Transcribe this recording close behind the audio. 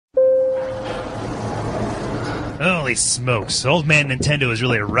Holy smokes, old man Nintendo is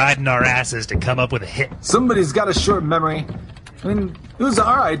really riding our asses to come up with a hit. Somebody's got a short memory. I mean, it was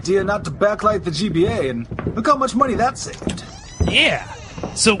our idea not to backlight the GBA, and look how much money that saved. Yeah.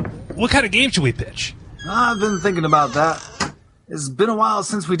 So, what kind of game should we pitch? I've been thinking about that. It's been a while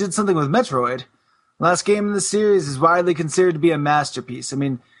since we did something with Metroid. Last game in the series is widely considered to be a masterpiece. I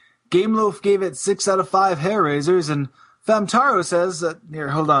mean, Gameloaf gave it 6 out of 5 hair raisers, and Famtaro says that... Here,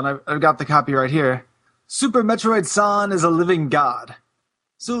 hold on, I've got the copy right here. Super Metroid-san is a living god.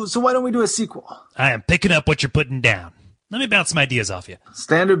 So why don't we do a sequel? I am picking up what you're putting down. Let me bounce some ideas off you.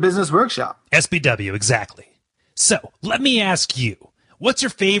 Standard Business Workshop. SBW, exactly. So, let me ask you, what's your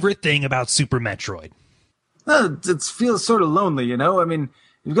favorite thing about Super Metroid? It feels sort of lonely, you know? I mean,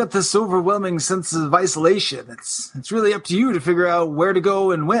 you've got this overwhelming sense of isolation. It's really up to you to figure out where to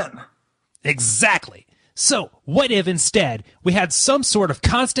go and when. Exactly. So, what if instead we had some sort of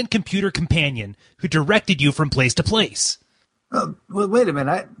constant computer companion who directed you from place to place? Well, wait a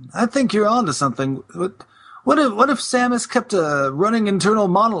minute. I think you're onto something. What if Samus kept a running internal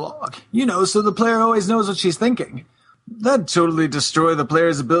monologue? You know, so the player always knows what she's thinking. That'd totally destroy the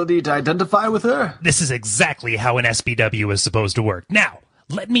player's ability to identify with her. This is exactly how an SBW is supposed to work. Now,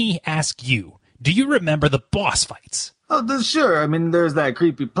 let me ask you, do you remember the boss fights? Oh, sure. I mean, there's that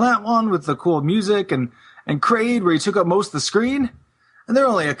creepy plant one with the cool music, and Kraid where he took up most of the screen. And there are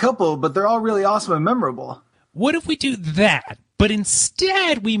only a couple, but they're all really awesome and memorable. What if we do that, but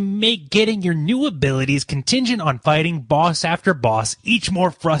instead we make getting your new abilities contingent on fighting boss after boss, each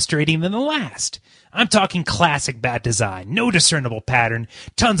more frustrating than the last? I'm talking classic bad design, no discernible pattern,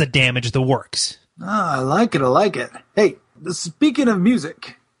 tons of damage, the works. I like it. Hey, speaking of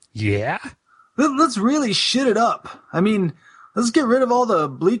music. Yeah? Let's really shit it up. I mean, let's get rid of all the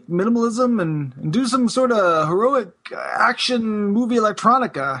bleak minimalism and do some sort of heroic action movie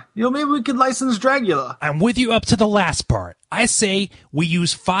electronica. You know, maybe we could license Dragula. I'm with you up to the last part. I say we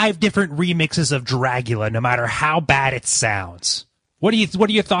use 5 different remixes of Dragula, no matter how bad it sounds. What are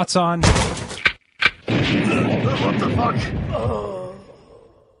your thoughts on... What the fuck?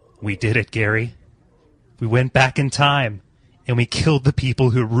 We did it, Gary. We went back in time, and we killed the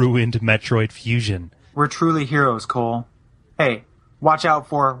people who ruined Metroid Fusion. We're truly heroes, Cole. Hey, watch out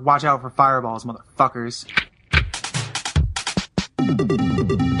for fireballs, motherfuckers.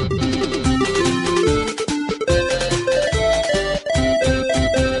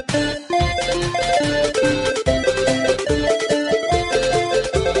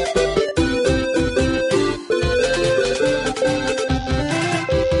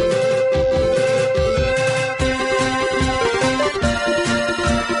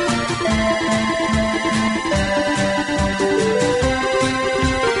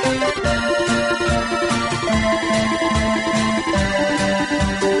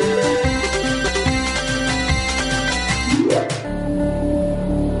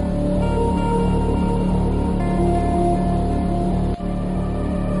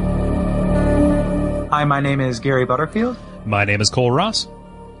 Hi, my name is Gary Butterfield. My name is Cole Ross.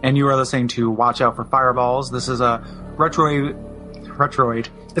 And you are listening to Watch Out for Fireballs. This is a Retroid. It's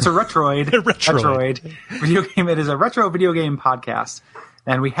a Retroid. Retroid video game. It is a retro video game podcast.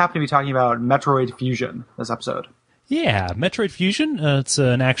 And we happen to be talking about Metroid Fusion this episode. Yeah, Metroid Fusion. It's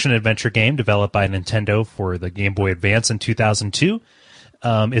an action-adventure game developed by Nintendo for the Game Boy Advance in 2002.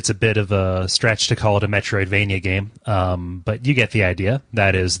 It's a bit of a stretch to call it a Metroidvania game, but you get the idea.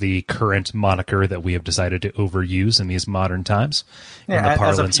 That is the current moniker that we have decided to overuse in these modern times, in the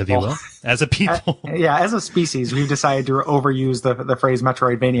parlance, if you will. As a people. As a species, we've decided to overuse the phrase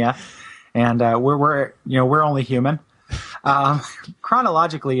Metroidvania, and we're only human.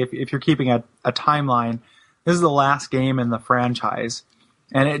 Chronologically, if you're keeping a timeline, this is the last game in the franchise,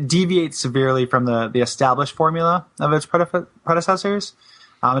 and it deviates severely from the established formula of its predecessors.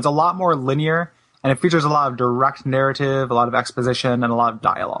 It's a lot more linear, and it features a lot of direct narrative, a lot of exposition, and a lot of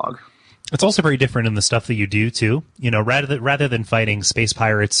dialogue. It's also very different in the stuff that you do, too. You know, rather than fighting space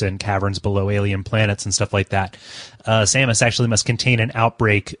pirates and caverns below alien planets and stuff like that, Samus actually must contain an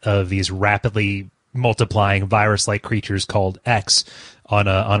outbreak of these rapidly multiplying virus-like creatures called X on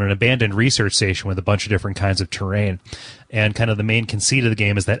an abandoned research station with a bunch of different kinds of terrain. And kind of the main conceit of the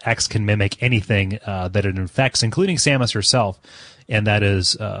game is that X can mimic anything that it infects, including Samus herself. And that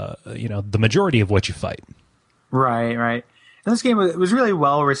is, the majority of what you fight. Right. And this game was really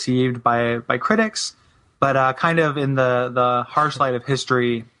well received by critics, but kind of in the harsh light of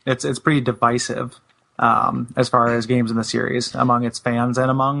history, it's pretty divisive as far as games in the series among its fans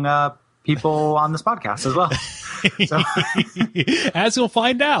and among people on this podcast as well. So, as you'll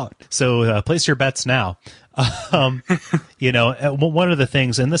find out. So place your bets now. One of the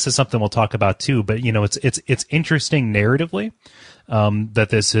things, and this is something we'll talk about too, but it's interesting narratively. That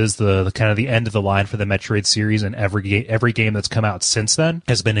this is the kind of the end of the line for the Metroid series, and every game that's come out since then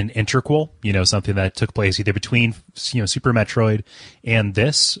has been an interquel, something that took place either between, Super Metroid and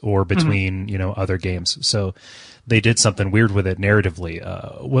this, or between, other games. So they did something weird with it narratively.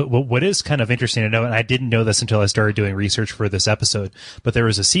 What is kind of interesting to know, and I didn't know this until I started doing research for this episode, but there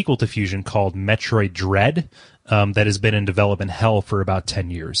was a sequel to Fusion called Metroid Dread, that has been in development hell for about 10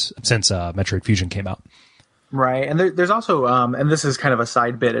 years since, Metroid Fusion came out. Right, and there's also, and this is kind of a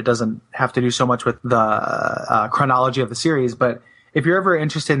side bit, it doesn't have to do so much with the chronology of the series, but if you're ever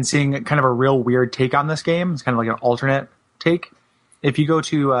interested in seeing kind of a real weird take on this game, it's kind of like an alternate take, if you go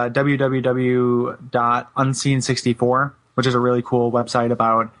to www.unseen64, which is a really cool website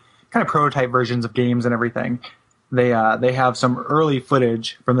about kind of prototype versions of games and everything, they have some early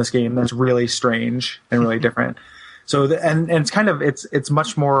footage from this game that's really strange and really different. So, and it's kind of, it's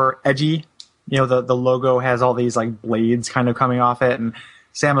much more edgy. The logo has all these like blades kind of coming off it, and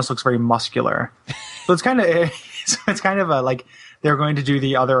Samus looks very muscular. So it's kind of a like they're going to do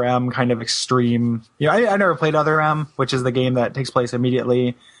the Other M kind of extreme. I never played Other M, which is the game that takes place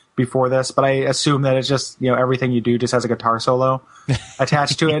immediately before this, but I assume that it's just everything you do just has a guitar solo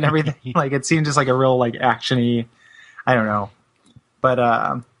attached to it and everything. Like it seems just like a real like actiony. I don't know, but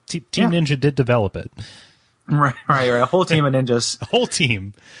Team Ninja did develop it. Right. A whole team of ninjas. A whole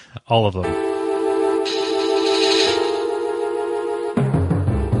team, all of them.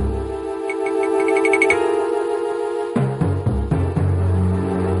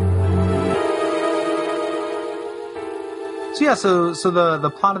 So the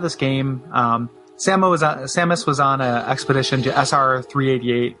plot of this game, Samus was on an expedition to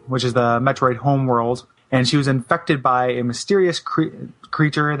SR-388, which is the Metroid homeworld, and she was infected by a mysterious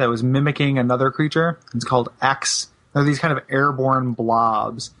creature that was mimicking another creature. It's called X. They're these kind of airborne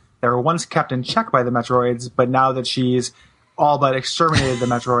blobs that were once kept in check by the Metroids, but now that she's all but exterminated the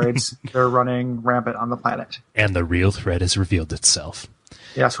Metroids, they're running rampant on the planet. And the real threat has revealed itself.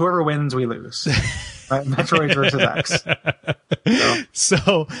 Yes, whoever wins, we lose. Metroid versus X.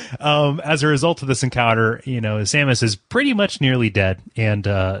 So, as a result of this encounter, Samus is pretty much nearly dead, and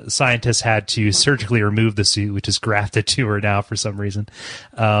scientists had to surgically remove the suit, which is grafted to her now for some reason,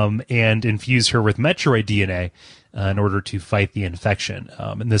 and infuse her with Metroid DNA in order to fight the infection.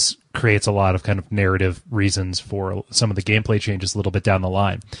 And this creates a lot of kind of narrative reasons for some of the gameplay changes a little bit down the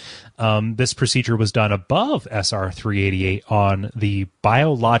line. This procedure was done above SR-388 on the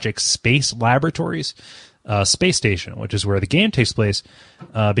Biologic Space Laboratories space station, which is where the game takes place,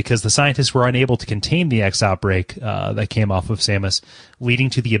 because the scientists were unable to contain the X outbreak that came off of Samus, leading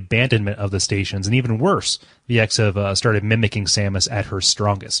to the abandonment of the stations. And even worse, the X have started mimicking Samus at her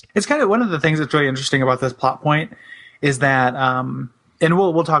strongest. It's kind of one of the things that's really interesting about this plot point is that, and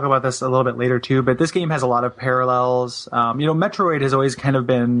we'll talk about this a little bit later too, but this game has a lot of parallels. Metroid has always kind of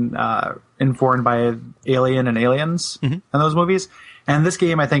been informed by Alien and Aliens in those movies. And this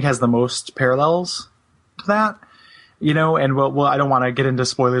game, I think, has the most parallels to that, and we'll I don't want to get into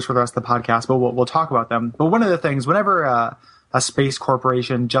spoilers for the rest of the podcast, but we'll talk about them. But one of the things, whenever a space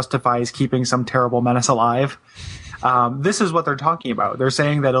corporation justifies keeping some terrible menace alive, this is what they're talking about. They're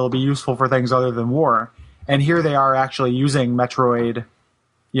saying that it'll be useful for things other than war. And here they are actually using Metroids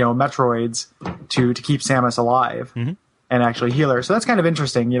to keep Samus alive and actually heal her. So that's kind of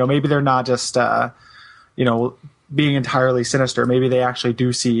interesting. Maybe they're not just, being entirely sinister. Maybe they actually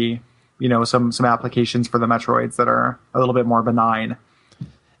do see, some applications for the Metroids that are a little bit more benign.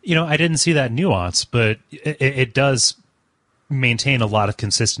 I didn't see that nuance, but it does maintain a lot of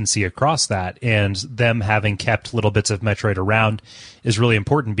consistency across that, and them having kept little bits of Metroid around is really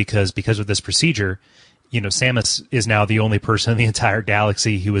important because of this procedure. Samus is now the only person in the entire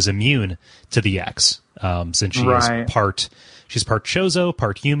galaxy who is immune to the X, since she is she's part Chozo,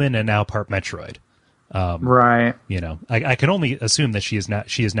 part human, and now part Metroid. Right. I can only assume that she is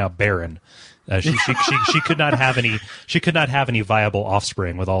now barren. She could not have any viable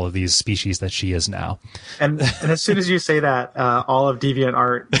offspring with all of these species that she is now. And as soon as you say that, all of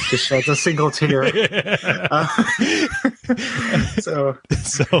DeviantArt just sheds a single tear. So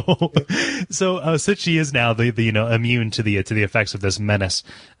since she is now the immune to the effects of this menace,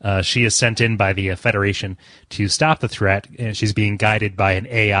 she is sent in by the Federation to stop the threat, and she's being guided by an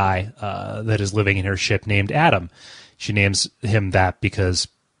AI that is living in her ship named Adam. She names him that because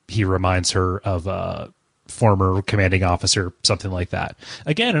he reminds her of former commanding officer, something like that.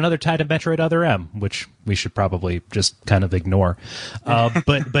 Again, another tie to Metroid Other M, which we should probably just kind of ignore.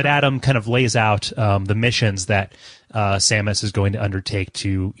 But Adam kind of lays out the missions that Samus is going to undertake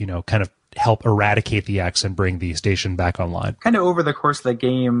to, kind of help eradicate the X and bring the station back online. Kind of over the course of the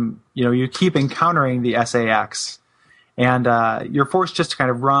game, you keep encountering the SAX, and you're forced just to kind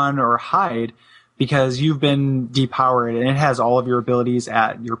of run or hide because you've been depowered and it has all of your abilities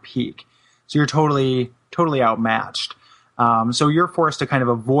at your peak. So you're totally outmatched. So you're forced to kind of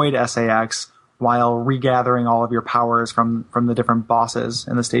avoid SAX while regathering all of your powers from the different bosses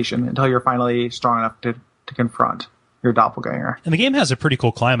in the station until you're finally strong enough to confront your doppelganger. And the game has a pretty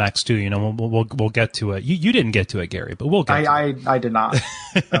cool climax too. We'll get to it. You didn't get to it, Gary, but we'll get to it. I did not.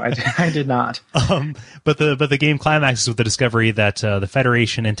 No, I did not. But the game climaxes with the discovery that the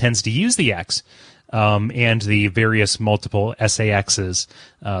Federation intends to use the X and the various multiple SAXs,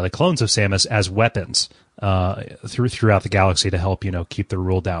 the clones of Samus, as weapons throughout the galaxy to help keep the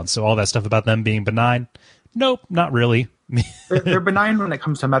rule down. So all that stuff about them being benign, nope, not really. they're benign when it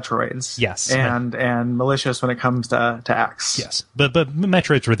comes to Metroids. Yes. And malicious when it comes to X. Yes. But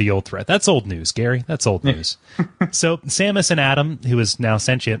Metroids were the old threat. That's old news, Gary. That's old news. So Samus and Adam, who is now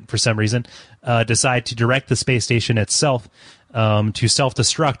sentient for some reason, decide to direct the space station itself to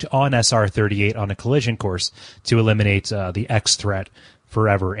self-destruct on SR-38 on a collision course to eliminate the X threat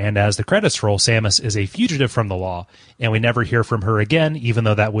forever. And as the credits roll, Samus is a fugitive from the law, and we never hear from her again, even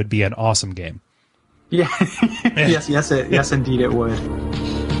though that would be an awesome game. Yeah. yes, indeed it would.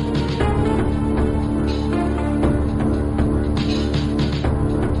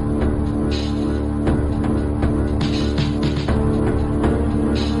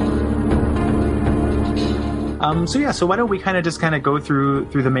 So why don't we kind of go through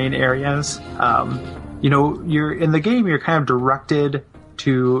the main areas? You're in the game. You're kind of directed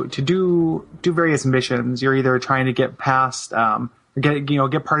to do various missions. You're either trying to get past.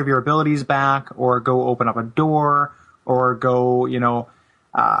 Get part of your abilities back, or go open up a door, or go,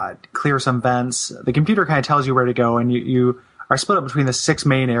 clear some vents. The computer kind of tells you where to go, and you are split up between the 6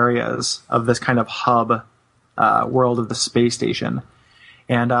 main areas of this kind of hub world of the space station.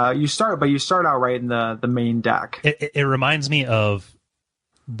 And you start out right in the main deck. It reminds me of,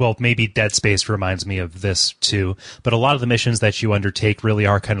 well, maybe Dead Space reminds me of this too, but a lot of the missions that you undertake really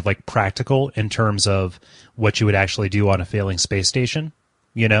are kind of like practical in terms of what you would actually do on a failing space station,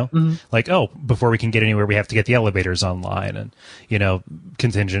 Mm-hmm. Like, before we can get anywhere, we have to get the elevators online, and,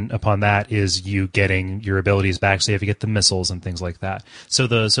 contingent upon that is you getting your abilities back, so you have to get the missiles and things like that. So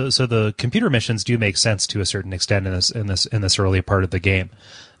the computer missions do make sense to a certain extent in this early part of the game.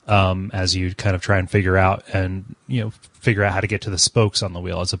 As you kind of try and figure out how to get to the spokes on the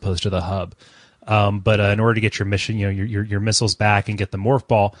wheel as opposed to the hub. But in order to get your mission, your missiles back and get the morph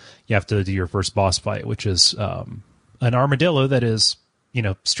ball, you have to do your first boss fight, which is an armadillo that is,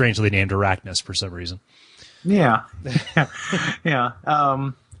 strangely named Arachnus for some reason. Yeah. Yeah.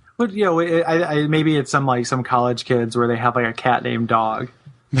 But maybe it's some college kids where they have like a cat named Dog.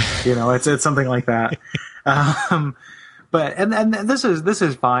 It's something like that. But and this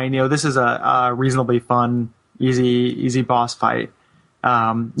is fine. This is a reasonably fun, easy boss fight.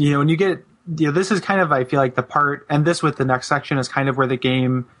 And you get this is kind of, I feel like, the part, and this with the next section is kind of where the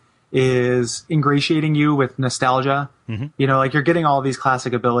game is ingratiating you with nostalgia. Mm-hmm. Like you're getting all these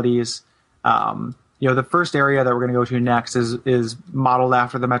classic abilities. The first area that we're going to go to next is modeled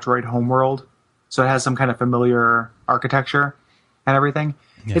after the Metroid homeworld, so it has some kind of familiar architecture and everything.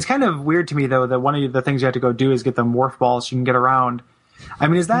 Yeah. It's kind of weird to me, though, that one of the things you have to go do is get the morph balls so you can get around. I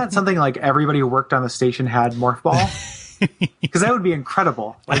mean, is that something like everybody who worked on the station had morph ball? Because that would be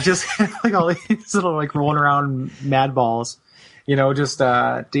incredible. Like just like all these little like rolling around mad balls, to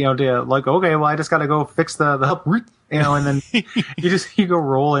like, okay, well, I just got to go fix the hub, and then you go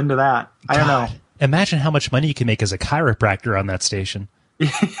roll into that. I don't know. Imagine how much money you can make as a chiropractor on that station. Yeah.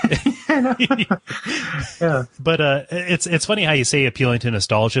 But it's funny how you say appealing to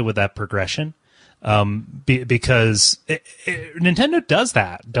nostalgia with that progression, because Nintendo does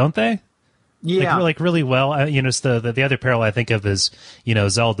that, don't they? Yeah, like really well. The other parallel I think of is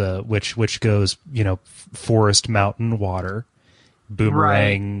Zelda, which goes forest, mountain, water,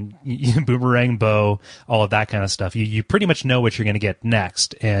 boomerang, right. Boomerang, bow, all of that kind of stuff. You pretty much know what you're going to get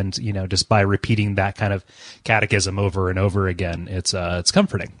next, and just by repeating that kind of catechism over and over again, it's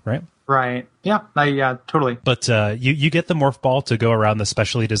comforting, right? Right. Yeah. Yeah. Totally. But you get the morph ball to go around the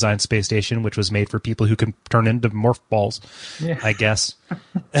specially designed space station, which was made for people who can turn into morph balls, yeah. I guess.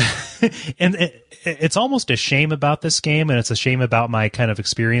 And it's almost a shame about this game, and it's a shame about my kind of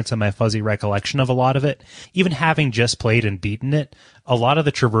experience and my fuzzy recollection of a lot of it. Even having just played and beaten it, a lot of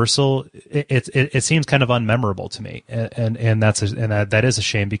the traversal, it seems kind of unmemorable to me, and that is a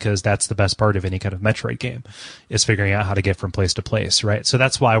shame, because that's the best part of any kind of Metroid game, is figuring out how to get from place to place, right? So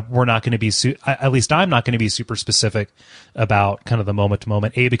that's why we're not going to be at least I'm not going to be super specific about kind of the moment to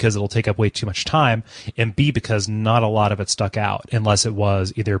moment. A, because it'll take up way too much time, and B, because not a lot of it stuck out, unless it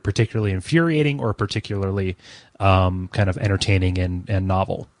was either particularly infuriating or particularly kind of entertaining and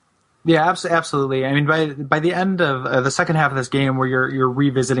novel. Yeah, absolutely. I mean, by the end of the second half of this game, where you're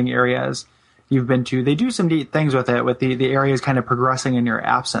revisiting areas you've been to, they do some neat things with it, with the areas kind of progressing in your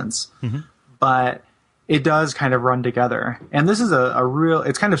absence. Mm-hmm. But it does kind of run together. And this is a real.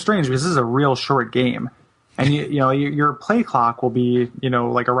 It's kind of strange, because this is a real short game, and your play clock will be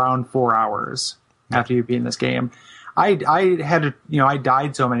like around 4 hours after you've beaten this game. I had to, I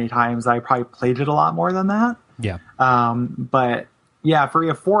died so many times that I probably played it a lot more than that. Yeah. But yeah, for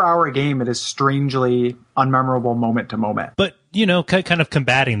a 4-hour game, it is strangely unmemorable moment to moment. But, kind of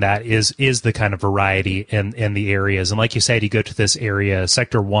combating that is the kind of variety in the areas. And like you said, you go to this area,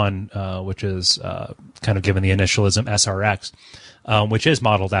 Sector 1, which is kind of given the initialism SRX, which is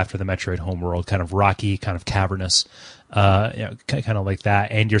modeled after the Metroid homeworld, kind of rocky, kind of cavernous, kind of like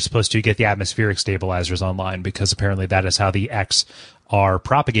that. And you're supposed to get the atmospheric stabilizers online, because apparently that is how the X are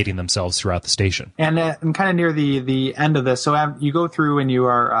propagating themselves throughout the station. And I'm kind of near the end of this. So you go through and you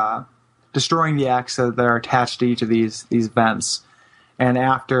are destroying the X that are attached to each of these vents. And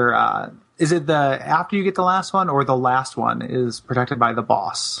after, is it after you get the last one, or the last one is protected by the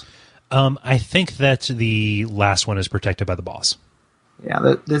boss? I think that the last one is protected by the boss.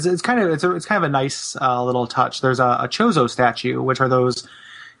 Yeah, it's kind of a nice little touch. There's a Chozo statue, which are those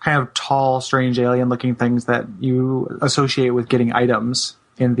kind of tall, strange, alien-looking things that you associate with getting items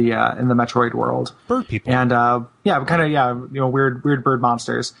in the Metroid world. Bird people. And weird bird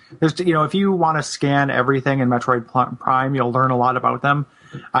monsters. There's if you want to scan everything in Metroid Prime, you'll learn a lot about them.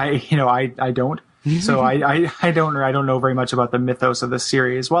 I don't. So I don't know very much about the mythos of this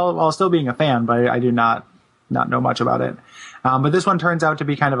series. While still being a fan, but I do not know much about it. But this one turns out to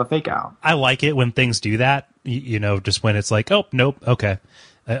be kind of a fake out. I like it when things do that, just when it's like, oh, nope, okay.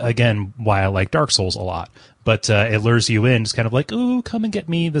 Again, why I like Dark Souls a lot. But it lures you in, just kind of like, ooh, come and get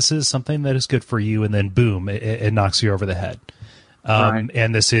me. This is something that is good for you. And then, boom, it knocks you over the head. Right.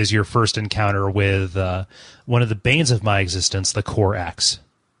 And this is your first encounter with one of the banes of my existence, the Core X.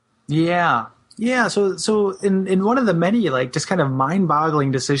 Yeah. Yeah, so in one of the many, just kind of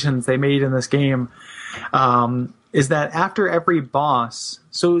mind-boggling decisions they made in this game, is that after every boss,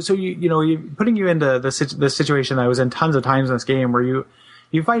 so you putting you into the situation I was in tons of times in this game, where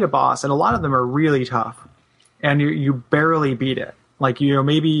you fight a boss, and a lot of them are really tough, and you barely beat it.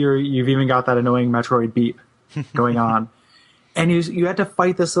 Maybe you've even got that annoying Metroid beep going on, and you had to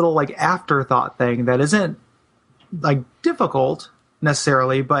fight this little afterthought thing that isn't difficult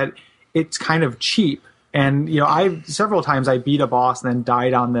necessarily, but it's kind of cheap. And several times I beat a boss and then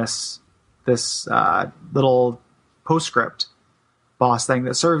died on this little postscript boss thing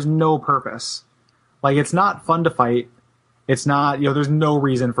that serves no purpose. It's not fun to fight. It's not, there's no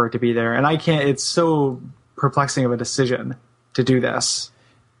reason for it to be there. And it's so perplexing of a decision to do this.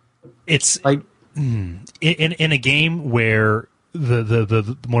 It's in a game where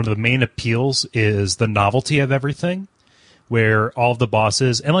the one of the main appeals is the novelty of everything, where all of the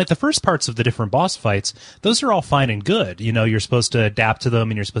bosses, and the first parts of the different boss fights, those are all fine and good. You're supposed to adapt to them,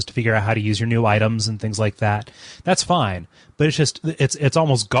 and you're supposed to figure out how to use your new items and things like that. That's fine. But it's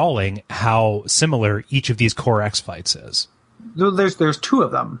almost galling how similar each of these Core X fights is. There's two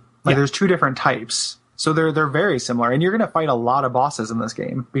of them. There's two different types. So they're very similar. And you're going to fight a lot of bosses in this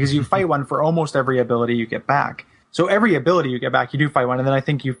game, because you fight one for almost every ability you get back. So every ability you get back, you do fight one, and then I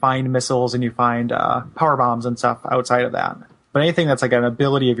think you find missiles and you find power bombs and stuff outside of that. But anything that's an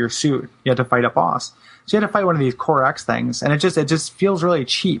ability of your suit, you have to fight a boss. So you have to fight one of these Core X things, and it just feels really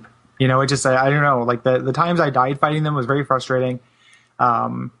cheap. I don't know. The times I died fighting them was very frustrating.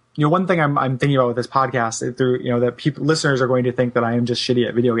 One thing I'm thinking about with this podcast, that listeners are going to think that I am just shitty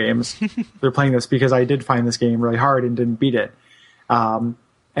at video games. They're playing this because I did find this game really hard and didn't beat it. And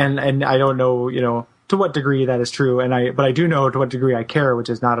I don't know, to what degree that is true, but I do know to what degree I care, which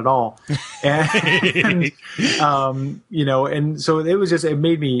is not at all. And and so it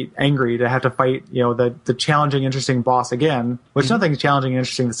made me angry to have to fight, the challenging, interesting boss again, which nothing's challenging and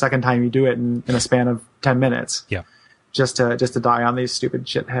interesting the second time you do it in a span of 10 minutes. Yeah. Just to die on these stupid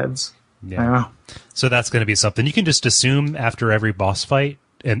shitheads. Yeah. I don't know. So that's going to be something you can just assume after every boss fight,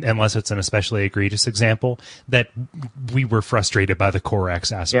 and unless it's an especially egregious example, that we were frustrated by the Core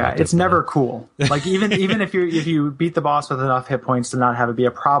X aspect. Yeah, it's never cool. Even if you beat the boss with enough hit points to not have it be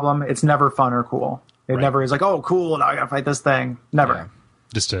a problem, it's never fun or cool. It never is like, oh, cool, now I gotta fight this thing. Never. Yeah.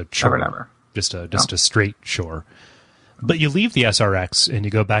 Just a chore. Never. Just a straight chore. But you leave the SRX and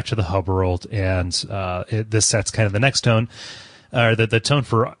you go back to the hub world, and this sets kind of the next tone, or the tone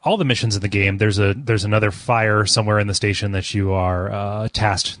for all the missions in the game. There's another fire somewhere in the station that you are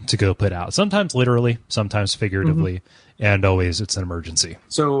tasked to go put out. Sometimes literally, sometimes figuratively, and always it's an emergency.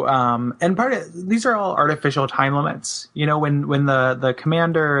 So, and these are all artificial time limits. You know, when the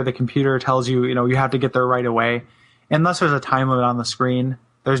commander, the computer tells you, you know, you have to get there right away, unless there's a time limit on the screen,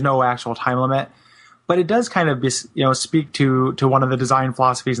 there's no actual time limit. But it does kind of, speak to one of the design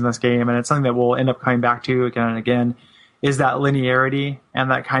philosophies in this game, and it's something that we'll end up coming back to again and again, is that linearity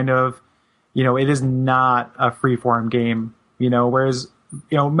and that kind of, it is not a free-form game, whereas,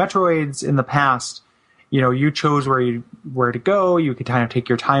 Metroids in the past, you chose where to go, you could kind of take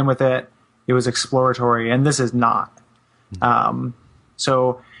your time with it, it was exploratory, and this is not.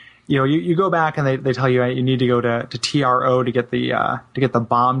 So, you go back and they tell you you need to go to TRO to get the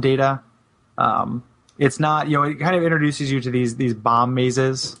bomb data. It's not, it kind of introduces you to these bomb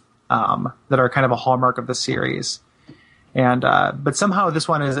mazes that are kind of a hallmark of the series. And but somehow this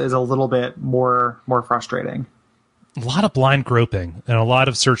one is a little bit more frustrating. A lot of blind groping and a lot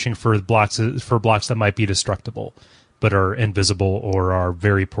of searching for blocks that might be destructible, but are invisible or are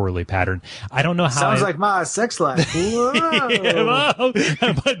very poorly patterned. I don't know how. Sounds like my sex life. Whoa. Yeah, whoa.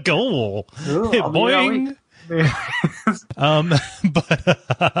 But goal. Boing.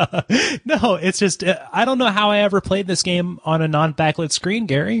 But no, it's just I don't know how I ever played this game on a non-backlit screen,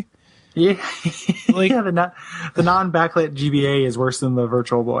 Gary. Yeah, the non-backlit GBA is worse than the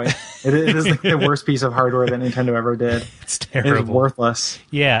Virtual Boy. It is the worst piece of hardware that Nintendo ever did. It's terrible. It's worthless.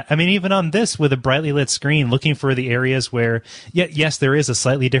 Yeah, I mean, even on this with a brightly lit screen, looking for the areas where, yes, there is a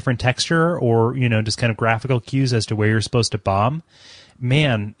slightly different texture or just kind of graphical cues as to where you're supposed to bomb.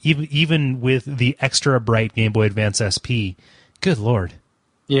 Man, even with the extra bright Game Boy Advance SP, good lord.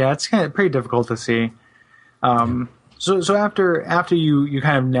 Yeah, it's kind of pretty difficult to see. So after you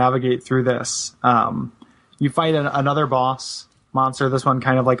kind of navigate through this, you fight another boss monster. This one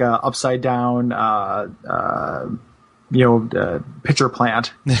kind of like a upside down, pitcher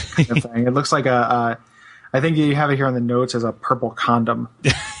plant kind of thing. It looks like I think you have it here on the notes as a purple condom.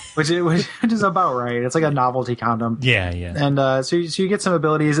 Which is about right. It's like a novelty condom. Yeah. And so you get some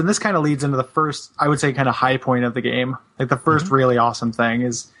abilities, and this kind of leads into the first, I would say, kind of high point of the game. Like the first really awesome thing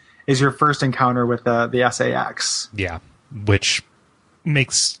is your first encounter with the SAX. Yeah, which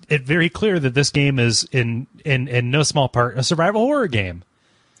makes it very clear that this game is in no small part a survival horror game.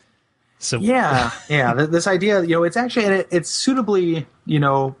 So yeah. This idea, it's actually it's suitably,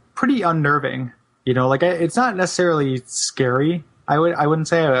 pretty unnerving. It's not necessarily scary. I wouldn't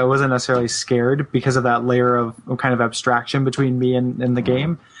say I wasn't necessarily scared because of that layer of kind of abstraction between me and the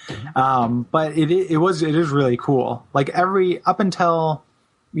game. But it is really cool. Like up until,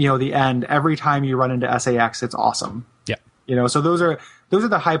 the end, every time you run into SAX, it's awesome. Yeah. So those are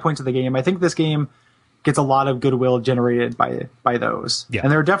the high points of the game. I think this game gets a lot of goodwill generated by those. Yeah.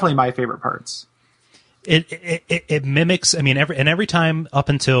 And they're definitely my favorite parts. It mimics. I mean, every time up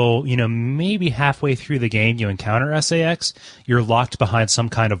until maybe halfway through the game you encounter SAX, you're locked behind some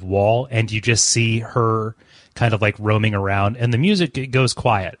kind of wall, and you just see her kind of like roaming around, and the music goes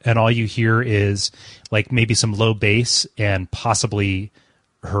quiet, and all you hear is like maybe some low bass and possibly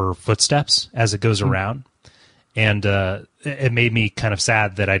her footsteps as it goes around. And it made me kind of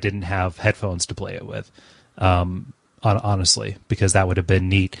sad that I didn't have headphones to play it with, honestly, because that would have been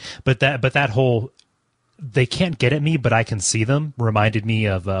neat. But that whole they can't get at me, but I can see them reminded me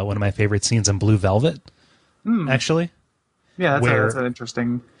of one of my favorite scenes in Blue Velvet, actually. Yeah, that's an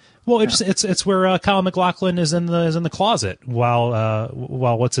interesting. Well, it's where Kyle MacLachlan is in the closet while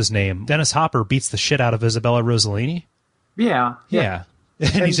what's his name, Dennis Hopper beats the shit out of Isabella Rossellini. Yeah.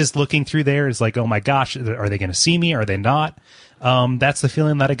 And he's just looking through there. It's like, oh my gosh, are they going to see me? Are they not? That's the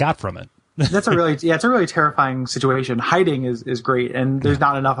feeling that I got from it. It's a really terrifying situation. Hiding is great, and there's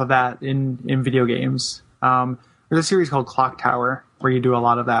not enough of that in video games. There's a series called Clock Tower where you do a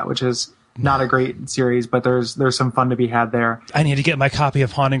lot of that, which is not a great series, but there's some fun to be had there. I need to get my copy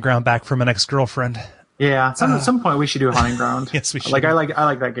of Haunting Ground back from an ex-girlfriend. Yeah, at some point we should do Haunting Ground. Yes, we should. I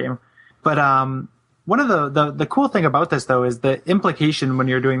like that game. But one of the cool thing about this though is the implication when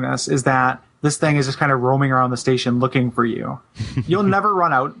you're doing this is that this thing is just kind of roaming around the station looking for you. You'll never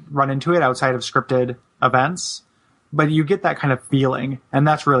run into it outside of scripted events, but you get that kind of feeling, and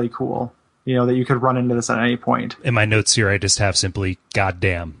that's really cool. That you could run into this at any point. In my notes here, I just have simply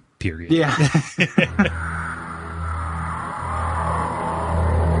 "goddamn." Period. Yeah.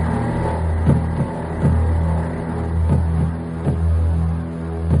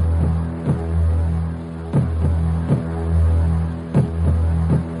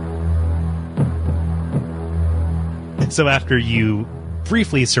 So after you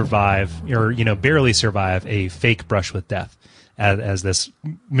briefly survive, or barely survive a fake brush with death, as this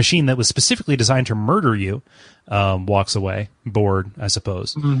machine that was specifically designed to murder you walks away, bored, I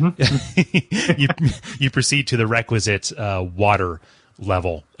suppose. You proceed to the requisite water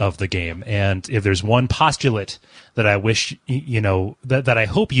level of the game. And if there's one postulate that I wish, that I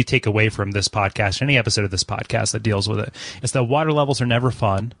hope you take away from this podcast, any episode of this podcast that deals with it, is that water levels are never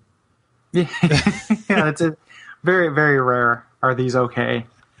fun. Yeah, it's very, very rare. Are these okay?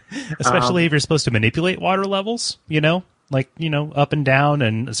 Especially if you're supposed to manipulate water levels, up and down,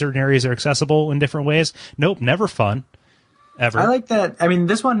 and certain areas are accessible in different ways. Nope, never fun. Ever. I like that. I mean,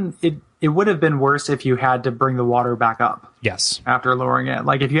 this one, it would have been worse if you had to bring the water back up. Yes. After lowering it.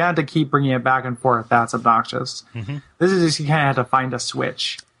 Like, if you had to keep bringing it back and forth, that's obnoxious. Mm-hmm. This is just, you kind of have to find a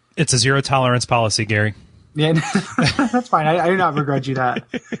switch. It's a zero tolerance policy, Gary. Yeah, that's fine. I do not begrudge you that.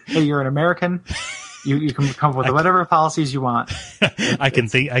 Hey, you're an American. You can come up with whatever policies you want. I can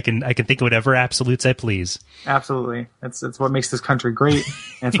think of whatever absolutes I please. Absolutely. It's what makes this country great.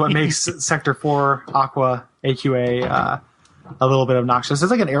 And it's what makes Sector 4 Aqua AQA a little bit obnoxious.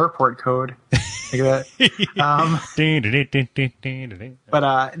 It's like an airport code. Like that.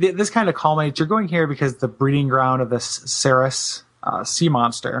 But this kind of culminates. You're going here because the breeding ground of this Ceres sea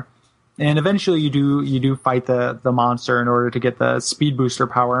monster. And eventually you do fight the monster in order to get the speed booster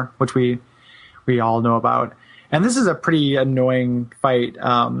power, which we all know about. And this is a pretty annoying fight.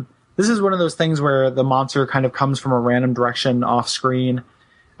 This is one of those things where the monster kind of comes from a random direction off screen.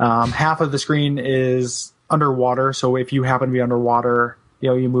 Half of the screen is underwater, so if you happen to be underwater,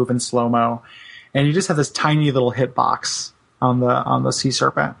 you move in slow-mo. And you just have this tiny little hitbox on the sea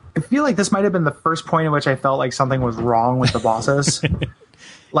serpent. I feel like this might have been the first point at which I felt like something was wrong with the bosses.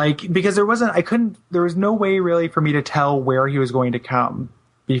 Because there was no way really for me to tell where he was going to come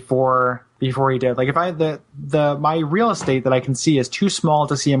before he did. Like, if my real estate that I can see is too small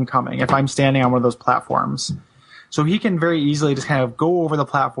to see him coming if I'm standing on one of those platforms. So he can very easily just kind of go over the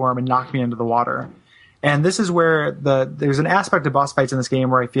platform and knock me into the water. And this is where there's an aspect of boss fights in this game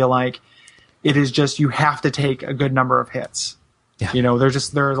where I feel like it is just, you have to take a good number of hits. Yeah.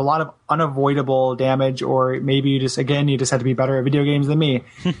 There's a lot of unavoidable damage, or maybe you just have to be better at video games than me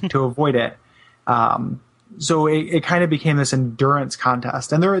to avoid it. So it kind of became this endurance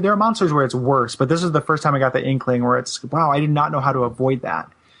contest. And there are monsters where it's worse, but this is the first time I got the inkling where it's, wow, I did not know how to avoid that.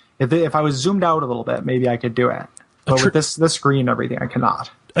 If I was zoomed out a little bit, maybe I could do it. But with this screen and everything, I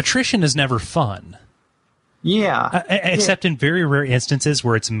cannot. Attrition is never fun. Yeah. Except in very rare instances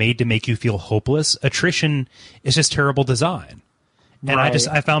where it's made to make you feel hopeless. Attrition is just terrible design. And right.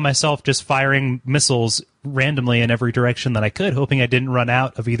 I found myself just firing missiles randomly in every direction that I could, hoping I didn't run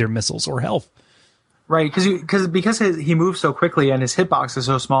out of either missiles or health. Right, because he moves so quickly and his hitbox is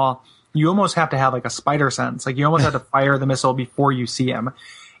so small, you almost have to have like a spider sense. Like, you almost have to fire the missile before you see him,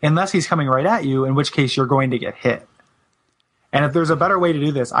 unless he's coming right at you, in which case you're going to get hit. And if there's a better way to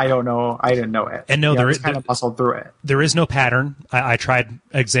do this, I don't know. I didn't know it. And no, there is kind of muscled through it. There is no pattern. I tried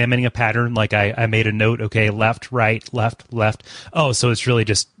examining a pattern. Like, I made a note. Okay, left, right, left, left. Oh, so it's really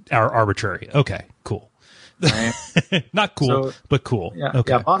just arbitrary. Okay, cool. Right. Not cool, but cool. Yeah,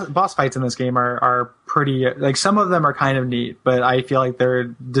 okay. Yeah. Boss fights in this game are pretty. Like, some of them are kind of neat, but I feel like their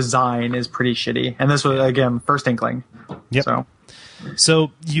design is pretty shitty. And this was, again, first inkling. Yep.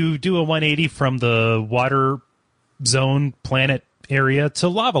 So you do a 180 from the water zone planet area to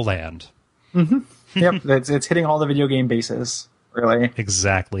Lava Land. Mm-hmm. Yep, it's hitting all the video game bases, really.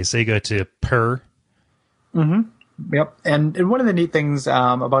 Exactly. So you go to Per. Mm-hmm. Yep, and one of the neat things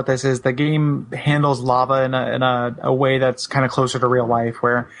about this is the game handles lava in a way that's kind of closer to real life,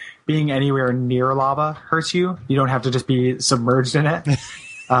 where being anywhere near lava hurts you. You don't have to just be submerged in it.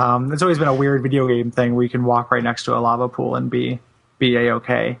 It's always been a weird video game thing where you can walk right next to a lava pool and be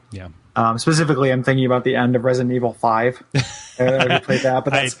A-okay. Yeah. Specifically, I'm thinking about the end of Resident Evil 5. I played that,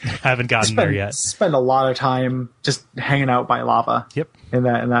 but I haven't gotten there yet. Spend a lot of time just hanging out by lava. Yep. In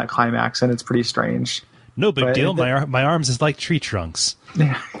that climax, and it's pretty strange. No big deal. My arms is like tree trunks.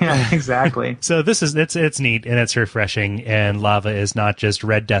 Yeah, exactly. So it's neat and it's refreshing, and lava is not just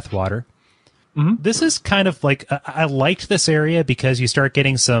red death water. Mm-hmm. This is kind of like, I liked this area because you start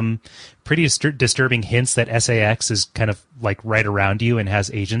getting some pretty disturbing hints that SAX is kind of like right around you and has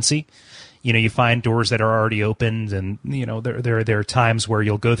agency. You find doors that are already opened, and there are times where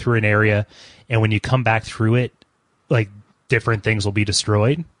you'll go through an area, and when you come back through it, like, different things will be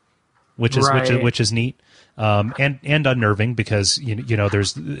destroyed, which is neat. and unnerving because you know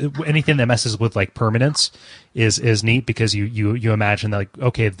there's anything that messes with like permanence is neat because you imagine that, like,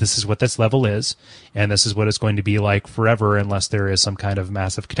 okay, this is what this level is, and this is what it's going to be like forever unless there is some kind of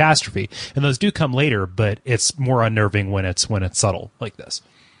massive catastrophe. And those do come later, but it's more unnerving when it's subtle like this.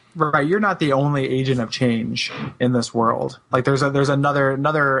 Right, you're not the only agent of change in this world. Like there's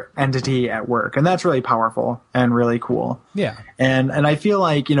another entity at work, and that's really powerful and really cool. Yeah, and I feel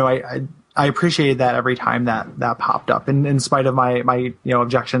like I appreciated that every time that popped up, in spite of my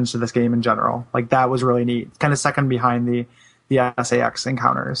objections to this game in general. Like that was really neat. Kind of second behind the SAX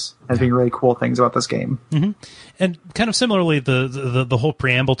encounters as being really cool things about this game. Mm-hmm. And kind of similarly, the whole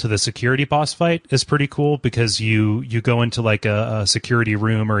preamble to the security boss fight is pretty cool because you go into like a security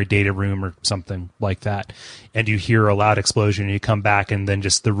room or a data room or something like that, and you hear a loud explosion, and you come back, and then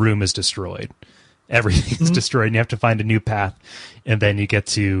just the room is destroyed. Everything's destroyed, and you have to find a new path, and then you get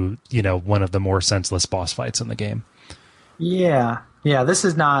to one of the more senseless boss fights in the game. Yeah, this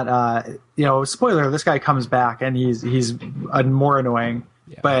is not, spoiler, this guy comes back and he's more annoying.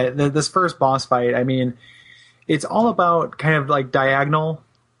 Yeah. But this first boss fight, I mean, it's all about kind of like diagonal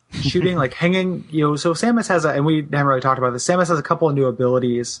shooting, like hanging, so Samus has and we haven't really talked about this, Samus has a couple of new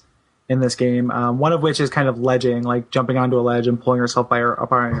abilities in this game, one of which is kind of ledging, like jumping onto a ledge and pulling herself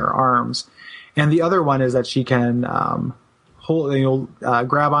up on her arms. And the other one is that she can grab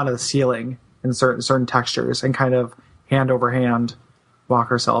onto the ceiling in certain textures and kind of hand over hand walk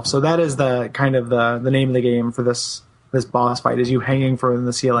herself. So that is the kind of the name of the game for this boss fight, is you hanging from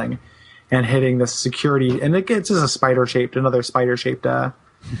the ceiling and hitting the security, and it gets another spider shaped kind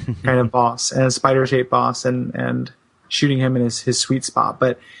of boss, and a spider shaped boss, and shooting him in his sweet spot.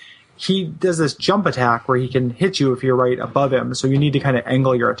 But he does this jump attack where he can hit you if you're right above him, so you need to kind of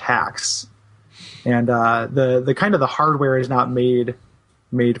angle your attacks. And the kind of the hardware is not made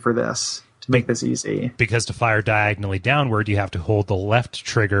for this, to make this easy. Because to fire diagonally downward, you have to hold the left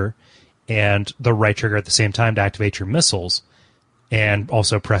trigger and the right trigger at the same time to activate your missiles, and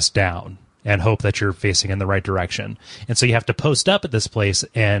also press down and hope that you're facing in the right direction. And so you have to post up at this place,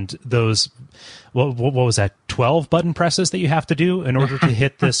 and those, what was that, 12 button presses that you have to do in order to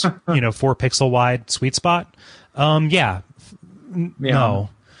hit this 4 pixel wide sweet spot? No.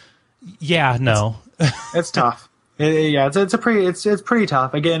 Yeah, no. It's tough. It's pretty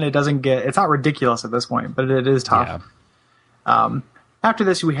tough. Again, it's not ridiculous at this point, but it is tough. Yeah. After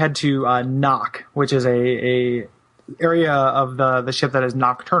this, we head to Nock, which is a area of the ship that is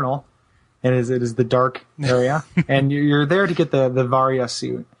nocturnal. It is the dark area, and you're there to get the Varia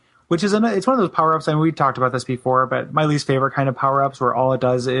suit, which is it's one of those power ups. I mean, we talked about this before, but my least favorite kind of power ups, where all it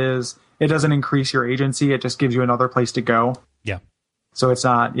does is it doesn't increase your agency; it just gives you another place to go. Yeah. So it's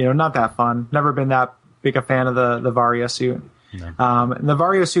not not that fun. Never been that big a fan of the Varia suit. No. The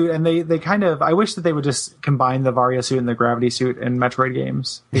Varia suit, and they kind of, I wish that they would just combine the Varia suit and the gravity suit in Metroid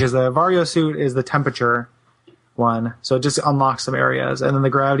games, because the Varia suit is the temperature one, so it just unlocks some areas, and then the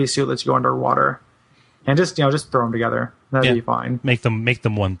gravity suit lets you go underwater, and just throw them together. That'd be fine. Make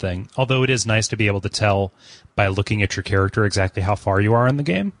them one thing. Although it is nice to be able to tell by looking at your character exactly how far you are in the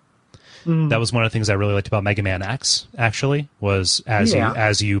game. That was one of the things I really liked about Mega Man X, actually, was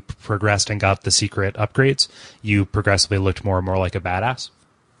as you progressed and got the secret upgrades, you progressively looked more and more like a badass.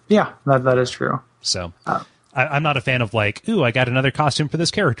 Yeah, that is true. So I'm not a fan of like, ooh, I got another costume for this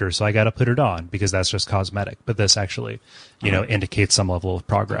character, so I got to put it on, because that's just cosmetic. But this actually, indicates some level of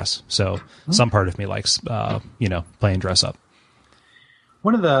progress. So some part of me likes, playing dress up.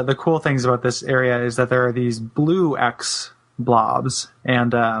 One of the cool things about this area is that there are these blue X blobs,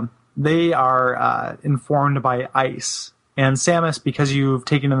 and they are informed by ice. And Samus, because you've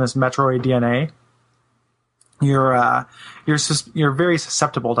taken in this Metroid DNA, you're very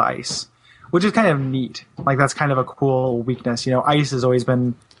susceptible to ice, which is kind of neat. Like, that's kind of a cool weakness. Ice has always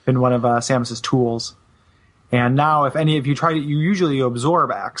been one of Samus's tools. And now, if you try to, you usually absorb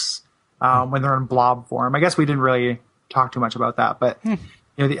X when they're in blob form. I guess we didn't really talk too much about that, but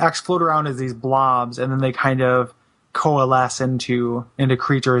the X float around as these blobs, and then they kind of coalesce into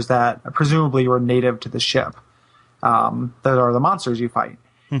creatures that presumably were native to the ship, that are the monsters you fight.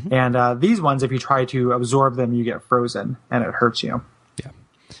 And these ones, if you try to absorb them, you get frozen and it hurts you. Yeah,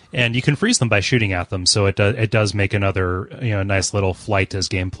 and you can freeze them by shooting at them, so it does make another nice little flight as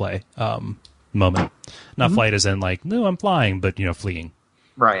gameplay moment. Not flight as in like, no, I'm flying, but fleeing.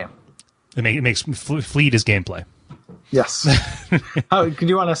 Right. It makes fleet as gameplay. Yes. Could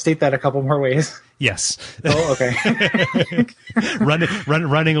you want to state that a couple more ways? Yes. Oh, okay.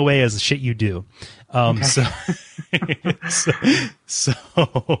 running away is the shit you do. Okay.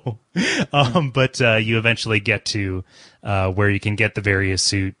 But you eventually get to where you can get the various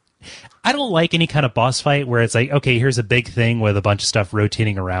suit I don't like any kind of boss fight where it's like, okay, here's a big thing with a bunch of stuff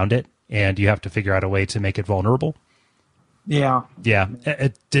rotating around it, and you have to figure out a way to make it vulnerable. Yeah. Yeah.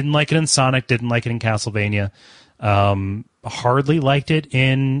 I didn't like it in Sonic, didn't like it in Castlevania. Hardly liked it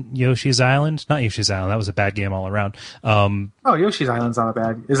in Yoshi's Island. Not Yoshi's Island, that was a bad game all around. Yoshi's Island's not a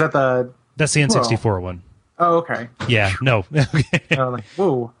bad. Is that the... That's the N64 one. Oh, okay. Yeah, no. Like,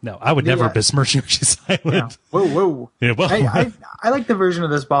 whoa. No, I would never besmirch Yoshi's Island. Yeah. Whoa. Yeah, whoa. I like the version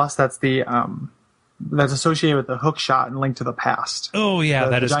of this boss that's the that's associated with the hook shot and Link to the Past. Oh, yeah,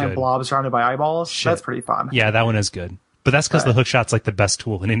 that the is giant good. blob surrounded by eyeballs. Shit. That's pretty fun. Yeah, that one is good. But that's because the hook shot's like the best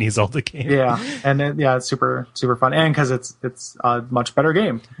tool in any Zelda game. Yeah, and it's super fun, and because it's a much better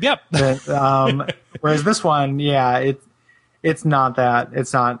game. Yep. Whereas this one, it's not that.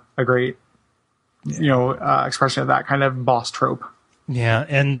 It's not a great, expression of that kind of boss trope. Yeah,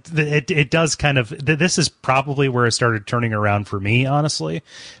 and it does kind of... This is probably where it started turning around for me, honestly,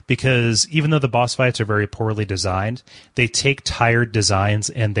 because even though the boss fights are very poorly designed, they take tired designs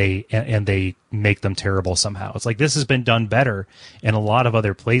and they make them terrible somehow. It's like, this has been done better in a lot of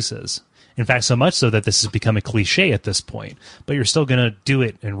other places. In fact, so much so that this has become a cliche at this point, but you're still going to do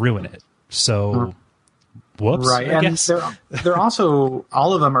it and ruin it. So, whoops, right. I guess. They're also...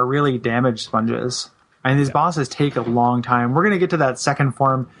 all of them are really damage sponges. And these bosses take a long time. We're going to get to that second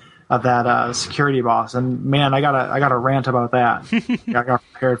form of that security boss, and man, I got a rant about that. I got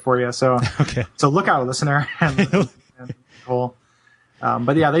prepared for you, so So look out, listener. and cool.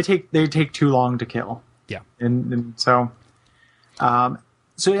 But yeah, they take too long to kill. Yeah, and so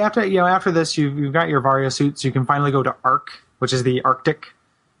after this, you've got your Vario suits. You can finally go to Ark, which is the Arctic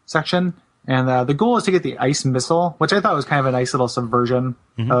section, and the goal is to get the ice missile, which I thought was kind of a nice little subversion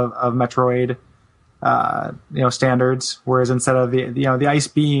of Metroid. Standards, whereas instead of the ice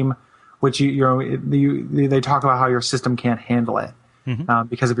beam, which they talk about how your system can't handle it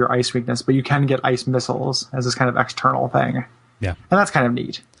because of your ice weakness, but you can get ice missiles as this kind of external thing. Yeah, and that's kind of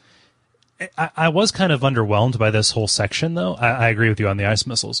neat. I was kind of underwhelmed by this whole section, though. I agree with you on the ice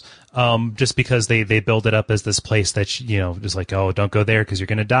missiles, just because they build it up as this place that just like, oh, don't go there because you're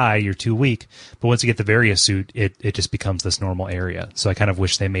going to die, you're too weak. But once you get the Varia suit, it just becomes this normal area. So I kind of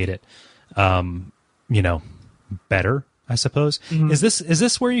wish they made it. Better, I suppose. Is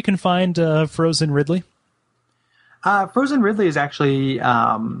this where you can find Frozen Ridley? Frozen Ridley is actually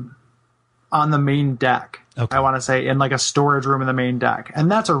on the main deck. Okay. I want to say in like a storage room in the main deck, and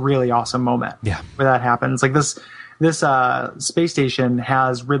that's a really awesome moment. Yeah, where that happens. Like this space station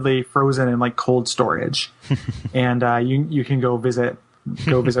has Ridley frozen in like cold storage, and you can go visit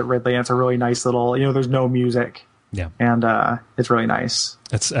Ridley. And it's a really nice little. There's no music. Yeah, and it's really nice.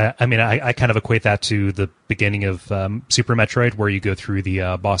 It's. I kind of equate that to the beginning of Super Metroid, where you go through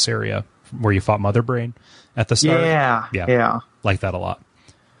the boss area where you fought Mother Brain at the start. Yeah, like that a lot.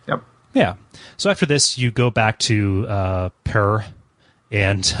 Yep. Yeah. So after this, you go back to Per,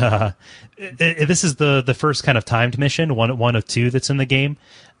 and this is the first kind of timed mission, one of two that's in the game,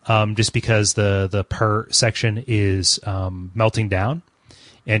 just because the Per section is melting down.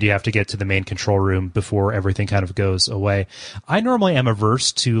 And you have to get to the main control room before everything kind of goes away. I normally am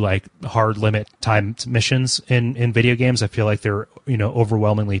averse to like hard limit timed missions in video games. I feel like they're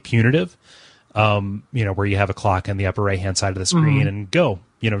overwhelmingly punitive. Where you have a clock on the upper right hand side of the screen and go,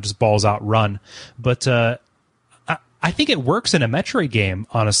 just balls out, run. But I think it works in a Metroid game,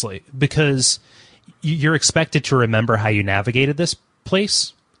 honestly, because you're expected to remember how you navigated this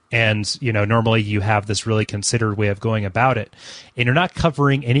place. And, normally you have this really considered way of going about it. And you're not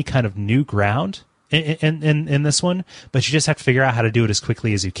covering any kind of new ground in this one, but you just have to figure out how to do it as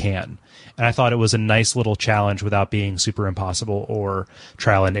quickly as you can. And I thought it was a nice little challenge without being super impossible or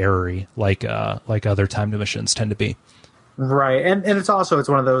trial and error-y like other timed missions tend to be. Right. And it's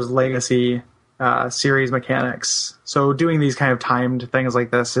one of those legacy series mechanics. So doing these kind of timed things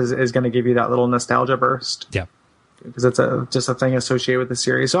like this is going to give you that little nostalgia burst. Yeah. Because it's just a thing associated with the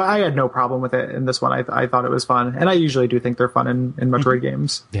series. So I had no problem with it in this one. I thought it was fun. And I usually do think they're fun in Metroid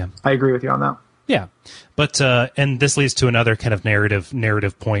games. Yeah. I agree with you on that. Yeah. But, and this leads to another kind of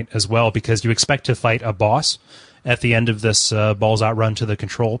narrative point as well, because you expect to fight a boss at the end of this balls out run to the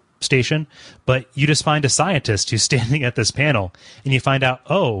control station, but you just find a scientist who's standing at this panel, and you find out,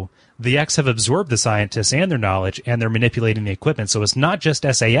 the X have absorbed the scientists and their knowledge, and they're manipulating the equipment. So it's not just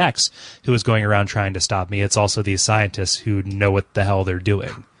SAS who is going around trying to stop me. It's also these scientists who know what the hell they're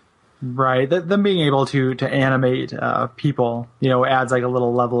doing. Right. Them being able to animate people, adds like a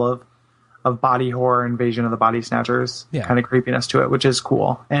little level of body horror, invasion of the body snatchers, kind of creepiness to it, which is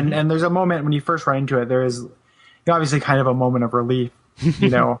cool. And there's a moment when you first run into it, there is obviously kind of a moment of relief,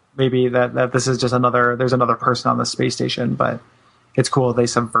 maybe that this is just there's another person on the space station, but it's cool they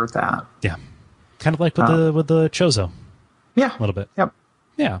subvert that. Yeah. Kind of like with the Chozo. Yeah. A little bit. Yep.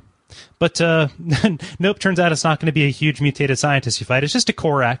 Yeah. But nope, turns out it's not going to be a huge mutated scientist you fight. It's just a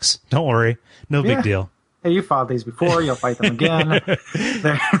Corax. Don't worry. No big deal. Hey, you fought these before. You'll fight them again.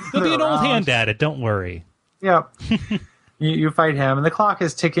 There'll be an old hand at it. Don't worry. Yep. you fight him, and the clock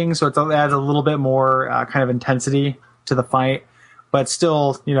is ticking, so it adds a little bit more kind of intensity to the fight. But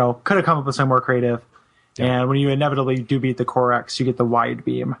still, could have come up with some more creative. Yeah. And when you inevitably do beat the Corax, you get the wide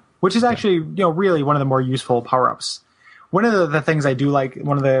beam, which is actually, really one of the more useful power-ups. One of the things I do like,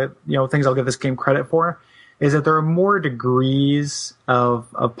 one of the things I'll give this game credit for, is that there are more degrees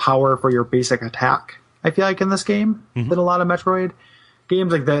of power for your basic attack, I feel like, in this game than a lot of Metroid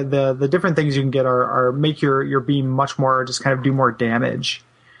games. Like the different things you can get are make your beam much more, just kind of do more damage.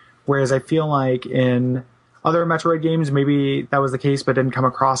 Whereas I feel like in other Metroid games, maybe that was the case, but didn't come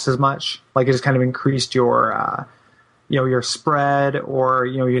across as much. Like it just kind of increased your, your spread, or,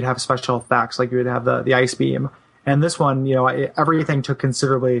 you'd have special effects, like you would have the ice beam. And this one, everything took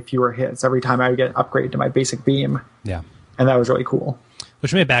considerably fewer hits every time I would get an upgrade to my basic beam. Yeah. And that was really cool.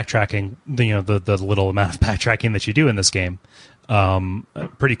 Which made backtracking, the little amount of backtracking that you do in this game,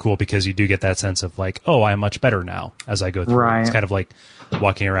 pretty cool, because you do get that sense of like, oh, I'm much better now as I go through. Right. It's kind of like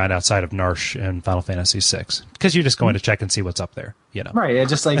walking around outside of Narsh in Final Fantasy VI, because you're just going to check and see what's up there, Right. It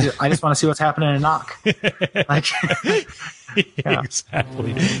just like I just want to see what's happening in Nock. Like, yeah.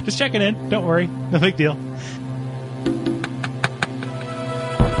 Exactly. Just checking in. Don't worry. No big deal.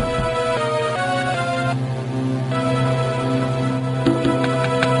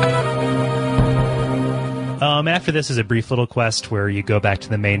 After this is a brief little quest where you go back to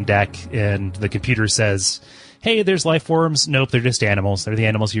the main deck and the computer says, hey, there's life forms. Nope, they're just animals. They're the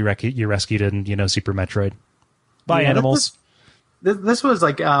animals you rescued in, Super Metroid. Bye, animals. This was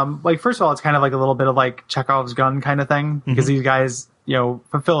like first of all, it's kind of like a little bit of like Chekhov's gun kind of thing, because these guys,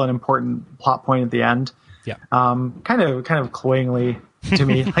 fulfill an important plot point at the end. Yeah. Kind of cloyingly to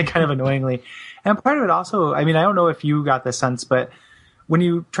me, like kind of annoyingly. And part of it also, I don't know if you got the sense, but when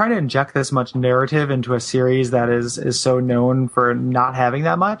you try to inject this much narrative into a series that is so known for not having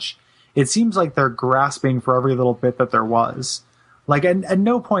that much, it seems like they're grasping for every little bit that there was. Like, at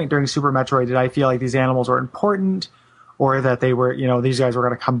no point during Super Metroid did I feel like these animals were important, or that they were, these guys were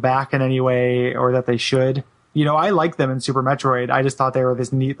going to come back in any way, or that they should. I like them in Super Metroid. I just thought they were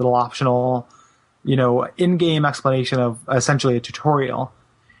this neat little optional, in-game explanation of essentially a tutorial.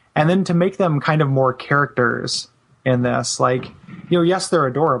 And then to make them kind of more characters in this, like, yes, they're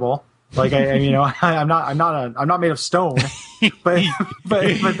adorable. Like, I'm not made of stone, but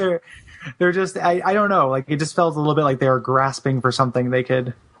they're just, I don't know. Like, it just felt a little bit like they were grasping for something they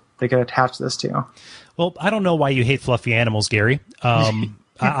could attach this to. Well, I don't know why you hate fluffy animals, Gary.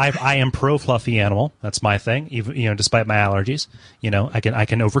 I am pro fluffy animal. That's my thing. Even, despite my allergies, I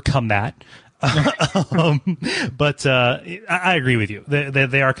can overcome that. But I agree with you.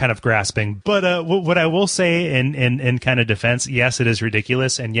 They are kind of grasping. But what I will say in kind of defense, yes, it is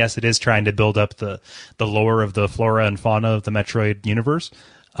ridiculous, and yes, it is trying to build up the lore of the flora and fauna of the Metroid universe.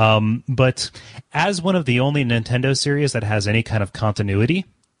 But as one of the only Nintendo series that has any kind of continuity,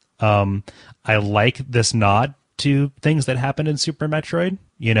 I like this nod to things that happened in Super Metroid,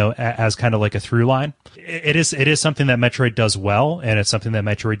 as kind of like a through line. It is something that Metroid does well, and it's something that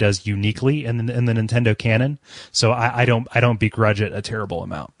Metroid does uniquely in the Nintendo canon. So I don't begrudge it a terrible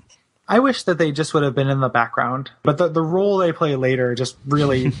amount. I wish that they just would have been in the background, but the role they play later just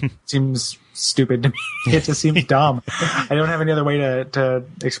really seems stupid to me. It just seems dumb. I don't have any other way to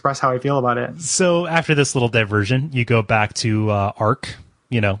express how I feel about it. So after this little diversion, you go back to Ark,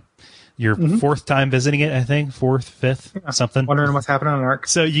 your fourth time visiting it, I think. Fourth, fifth, something. Wondering what's happening on Ark.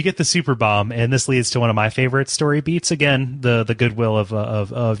 So you get the super bomb, and this leads to one of my favorite story beats. Again, the goodwill of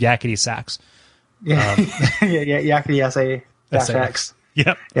Yakety Sax. Yeah, Yakety SA-X.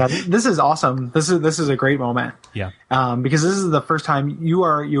 Yep. Yeah, this is awesome. This is a great moment. Yeah. Because this is the first time you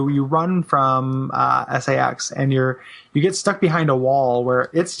run from SA-X, and you get stuck behind a wall where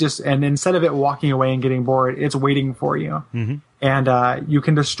it's just, and instead of it walking away and getting bored, it's waiting for you. Mm-hmm. And you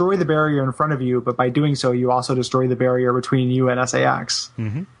can destroy the barrier in front of you, but by doing so, you also destroy the barrier between you and SA-X.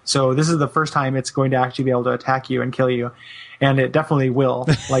 Mm-hmm. So this is the first time it's going to actually be able to attack you and kill you. And it definitely will.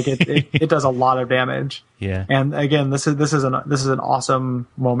 Like it does a lot of damage. Yeah. And again, this is an awesome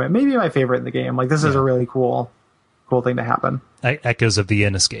moment. Maybe my favorite in the game. Like this is a really cool thing to happen. Echoes of the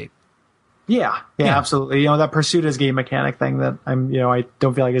Escape. Yeah, absolutely. That pursuit as game mechanic thing that I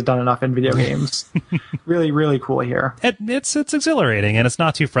don't feel like is done enough in video games. Really, really cool here. It's exhilarating, and it's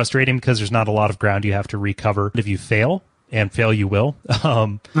not too frustrating because there's not a lot of ground you have to recover if you fail, and fail you will.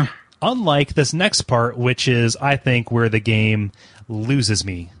 Unlike this next part, which is, I think, where the game loses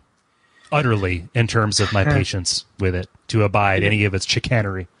me utterly in terms of my patience with it to abide any of its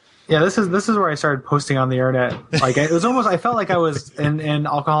chicanery. Yeah, this is where I started posting on the internet. Like it was almost, I felt like I was in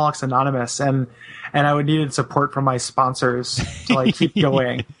Alcoholics Anonymous, and I would needed support from my sponsors to like keep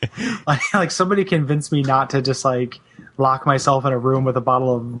going. like somebody convinced me not to just like lock myself in a room with a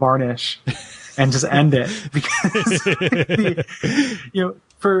bottle of varnish and just end it, because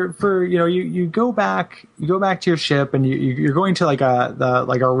you go back to your ship, and you're going to like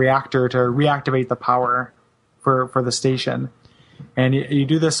a reactor to reactivate the power for the station. And you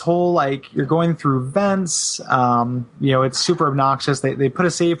do this whole, like, you're going through vents. It's super obnoxious. They put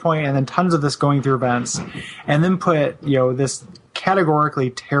a save point and then tons of this going through vents, and then put, this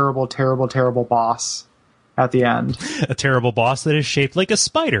categorically terrible, terrible, terrible boss at the end. A terrible boss that is shaped like a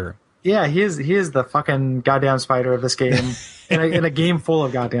spider. Yeah, he is the fucking goddamn spider of this game. in a game full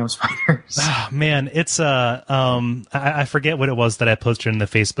of goddamn spiders. Oh, man, it's I forget what it was that I posted in the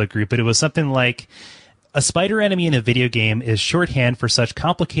Facebook group, but it was something like, a spider enemy in a video game is shorthand for such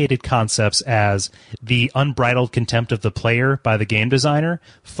complicated concepts as the unbridled contempt of the player by the game designer,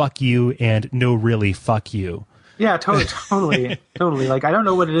 fuck you, and no, really, fuck you. Yeah, totally. Like, I don't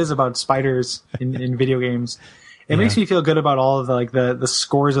know what it is about spiders in video games. It makes me feel good about all of the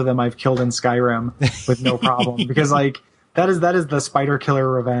scores of them I've killed in Skyrim with no problem, because like that is the spider killer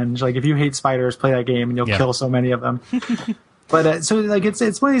revenge. Like, if you hate spiders, play that game and you'll kill so many of them. But so like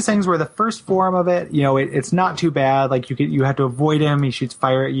it's one of these things where the first form of it, it's not too bad. Like you have to avoid him. He shoots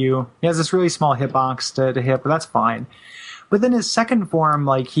fire at you. He has this really small hitbox to hit, but that's fine. But then his second form,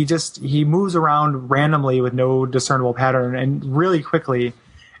 like he moves around randomly with no discernible pattern and really quickly,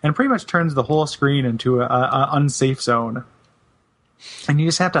 and pretty much turns the whole screen into a unsafe zone. And you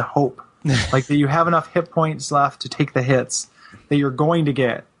just have to hope like that you have enough hit points left to take the hits that you're going to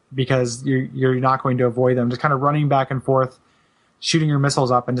get, because you're not going to avoid them. Just kind of running back and forth, shooting your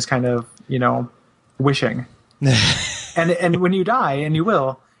missiles up, and just kind of, wishing. and when you die, and you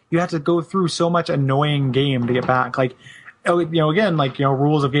will, you have to go through so much annoying game to get back. Like, again, like,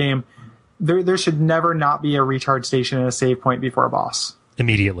 rules of game, there should never not be a recharge station and a save point before a boss.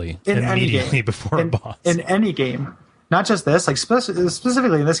 Immediately before a boss. In any game. Not just this, like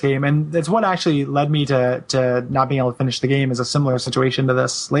specifically in this game. And it's what actually led me to not being able to finish the game, is a similar situation to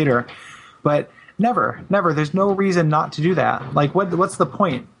this later. But never. There's no reason not to do that. Like, what's the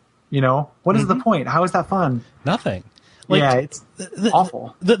point? What is the point? How is that fun? Nothing. Like, it's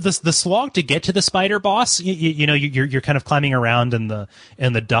awful. The slog to get to the spider boss, you're kind of climbing around in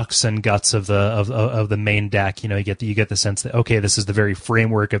the ducts and guts of the main deck. You get the sense that, okay, this is the very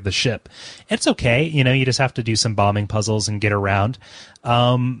framework of the ship. It's okay. You just have to do some bombing puzzles and get around.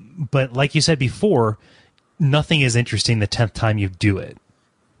 But like you said before, nothing is interesting the 10th time you do it.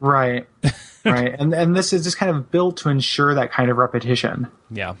 Right. And this is just kind of built to ensure that kind of repetition.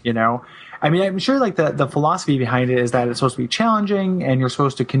 Yeah. I mean, I'm sure like the philosophy behind it is that it's supposed to be challenging, and you're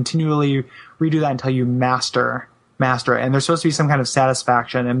supposed to continually redo that until you master it. And there's supposed to be some kind of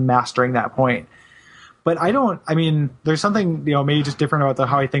satisfaction in mastering that point. But there's something, maybe just different about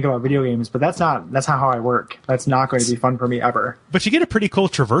how I think about video games, but that's not how I work. That's not going to be fun for me ever. But you get a pretty cool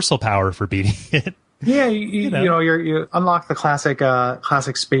traversal power for beating it. Yeah, you unlock the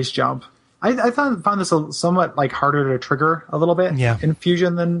classic space jump. I found this somewhat like harder to trigger a little bit in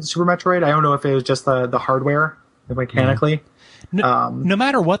Fusion than Super Metroid. I don't know if it was just the hardware mechanically. No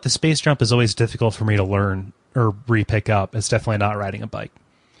matter what, the space jump is always difficult for me to learn or re-pick up. It's definitely not riding a bike.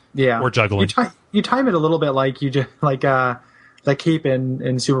 Yeah, or juggling. You time it a little bit like you just like the cape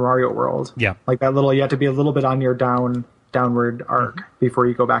in Super Mario World. Yeah, like that little. You have to be a little bit on your downward arc before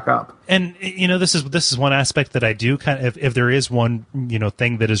you go back up. And this is one aspect that I do kind of, if there is one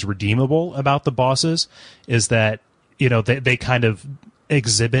thing that is redeemable about the bosses, is that they kind of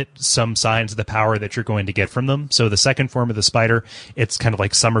exhibit some signs of the power that you're going to get from them. So the second form of the spider, it's kind of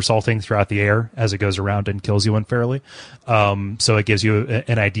like somersaulting throughout the air as it goes around and kills you unfairly. So it gives you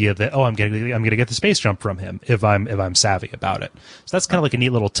an idea that, I'm going to get the space jump from him if I'm savvy about it. So that's kind of like a neat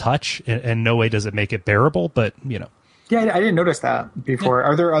little touch. And no way does it make it bearable, but Yeah, I didn't notice that before. Yeah.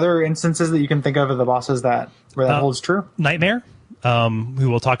 Are there other instances that you can think of the bosses where that holds true? Nightmare, who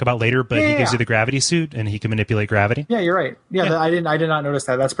we'll talk about later, but he gives you the gravity suit and he can manipulate gravity. Yeah, you're right. Yeah. I did not notice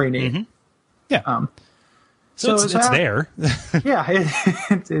that. That's pretty neat. Mm-hmm. Yeah. So it's there. Yeah.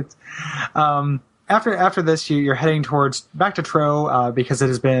 It's after this, you're heading back to Tro because it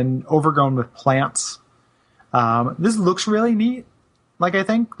has been overgrown with plants. This looks really neat. Like, I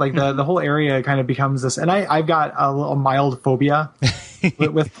think the whole area kind of becomes this, and I've got a little mild phobia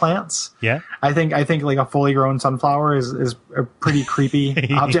with plants. Yeah. I think like a fully grown sunflower is a pretty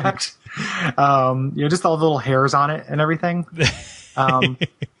creepy object. Just all the little hairs on it and everything.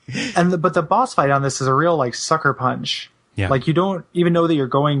 But the boss fight on this is a real like sucker punch. Yeah. Like you don't even know that you're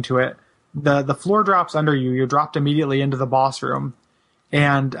going to it. The floor drops under you. You're dropped immediately into the boss room,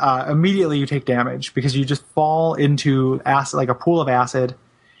 and immediately you take damage because you just fall into acid, like a pool of acid.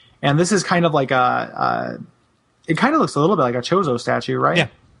 And this is kind of like it kind of looks a little bit like a Chozo statue, right? Yeah.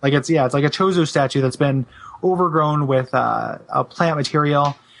 Like it's like a Chozo statue that's been overgrown with a plant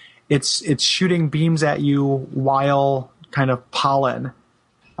material. It's shooting beams at you while kind of pollen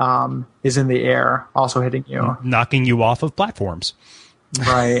is in the air, also hitting you, knocking you off of platforms.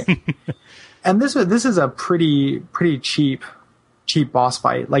 Right. And this is a pretty cheap boss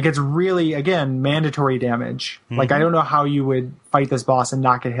fight. Like it's really, again, mandatory damage. Mm-hmm. Like I don't know how you would fight this boss and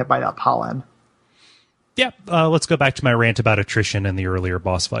not get hit by that pollen. Yeah, let's go back to my rant about attrition in the earlier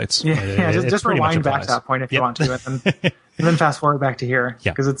boss fights. Yeah, just rewind back to that point if you want to, and then fast forward back to here.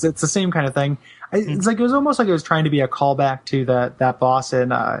 Yeah, because it's the same kind of thing. It's like it was almost like it was trying to be a callback to that boss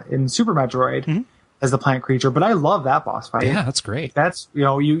in Super Metroid as the plant creature. But I love that boss fight. Yeah, that's great. That's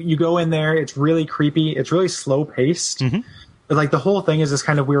you go in there. It's really creepy. It's really slow paced. Mm-hmm. But like the whole thing is this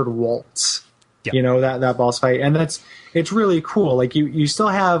kind of weird waltz. Yeah. That boss fight, and it's really cool. Like you still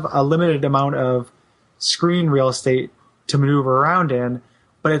have a limited amount of screen real estate to maneuver around in,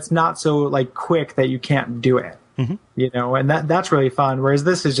 but it's not so like quick that you can't do it. Mm-hmm. And that's really fun. Whereas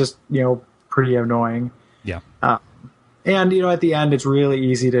this is just pretty annoying. Yeah. And at the end, it's really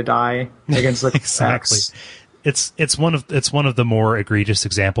easy to die against the exactly. It's one of the more egregious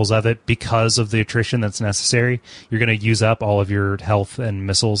examples of it because of the attrition that's necessary. You're going to use up all of your health and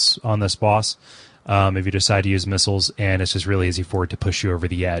missiles on this boss if you decide to use missiles, and it's just really easy for it to push you over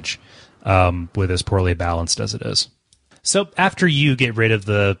the edge. With as poorly balanced as it is. So after you get rid of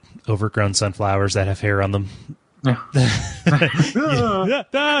the overgrown sunflowers that have hair on them, no, there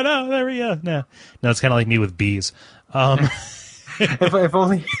we go. No, it's kind of like me with bees. If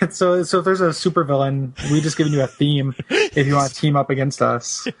only so if there's a supervillain, we just given you a theme if you want to team up againto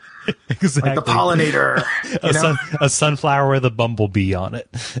us. Exactly. Like the pollinator. A sunflower with a bumblebee on it.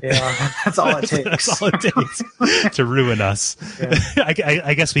 Yeah, that's all it takes. That's all it takes to ruin us. Yeah.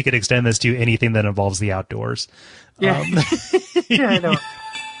 I guess we could extend this to anything that involves the outdoors. Yeah, yeah, I know.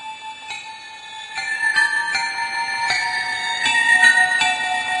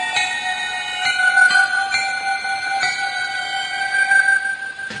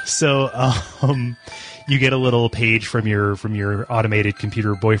 So, you get a little page from your automated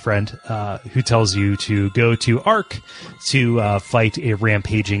computer boyfriend who tells you to go to Ark to fight a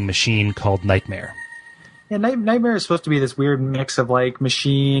rampaging machine called Nightmare. Yeah, Nightmare is supposed to be this weird mix of like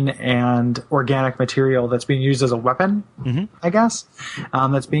machine and organic material that's being used as a weapon, I guess,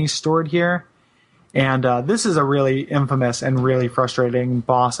 that's being stored here. And this is a really infamous and really frustrating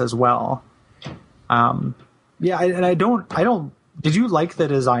boss as well. I don't. Did you like the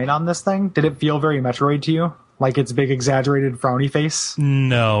design on this thing? Did it feel very Metroid to you? Like its big exaggerated frowny face?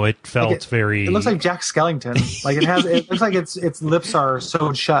 No, it felt very... It looks like Jack Skellington. Like it looks like its lips are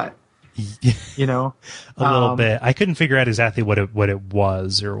sewed shut. A little bit. I couldn't figure out exactly what it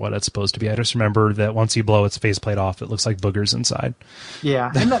was or what it's supposed to be. I just remember that once you blow its faceplate off, it looks like boogers inside.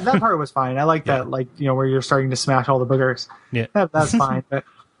 Yeah, and that part was fine. I like that, like, where you're starting to smash all the boogers. Yeah. That's fine. But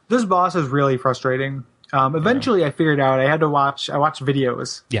this boss is really frustrating. Eventually, I figured out I watched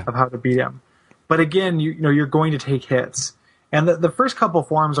videos of how to beat him. But again, you're going to take hits. And the first couple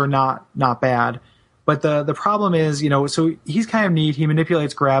forms are not bad. But the problem is, so he's kind of neat. He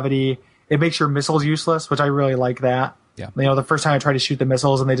manipulates gravity. It makes your missiles useless, which I really like that. Yeah. The first time I tried to shoot the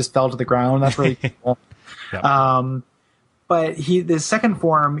missiles and they just fell to the ground. That's really cool. Yeah. But the second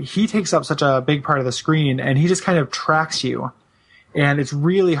form, he takes up such a big part of the screen and he just kind of tracks you. And it's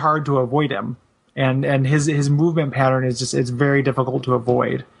really hard to avoid him. And his movement pattern is it's very difficult to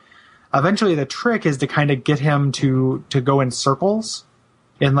avoid. Eventually, the trick is to kind of get him to go in circles,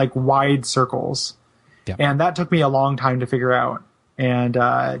 in like wide circles. Yeah. And that took me a long time to figure out. And,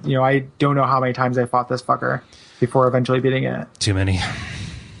 I don't know how many times I fought this fucker before eventually beating it. Too many.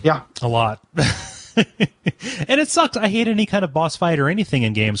 Yeah. A lot. And it sucks. I hate any kind of boss fight or anything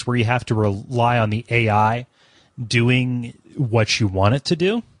in games where you have to rely on the AI doing what you want it to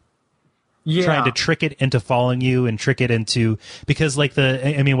do. Yeah. Trying to trick it into following you and trick it into, because like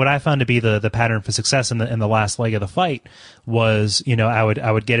what I found to be the pattern for success in the last leg of the fight was, I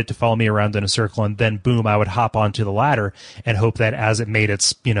would get it to follow me around in a circle and then boom, I would hop onto the ladder and hope that as it made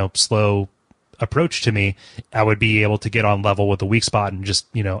its, slow approach to me, I would be able to get on level with the weak spot and just,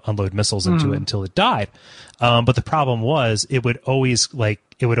 unload missiles into it until it died. But the problem was it would always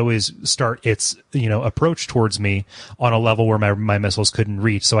start its, approach towards me on a level where my missiles couldn't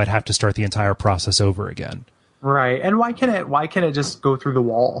reach. So I'd have to start the entire process over again. Right. And why can't it just go through the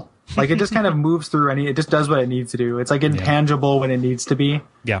wall? Like it just kind of moves through it just does what it needs to do. It's like intangible when it needs to be.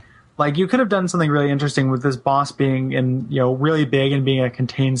 Yeah. Like you could have done something really interesting with this boss being in, really big and being a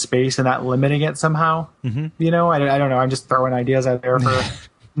contained space and not limiting it somehow. Mm-hmm. I don't know. I'm just throwing ideas out there for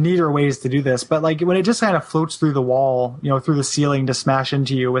neater ways to do this. But like when it just kind of floats through the wall, through the ceiling to smash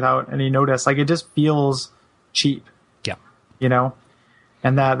into you without any notice, like it just feels cheap. Yeah.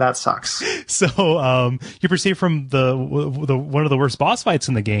 And that sucks. So you proceed from the one of the worst boss fights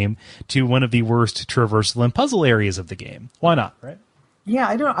in the game to one of the worst traversal and puzzle areas of the game. Why not, right? Yeah,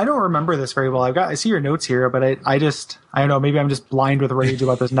 I don't remember this very well. I see your notes here, but I don't know, maybe I'm just blind with rage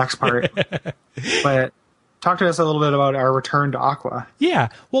about this next part. But talk to us a little bit about our return to Aqua. Yeah,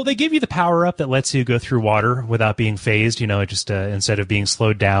 well, they give you the power up that lets you go through water without being phased. Just instead of being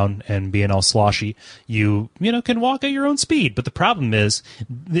slowed down and being all sloshy, you can walk at your own speed. But the problem is,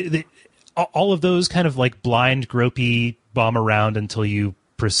 all of those kind of like blind, gropey bomb around until you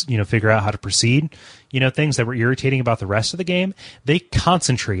figure out how to proceed. Things that were irritating about the rest of the game, they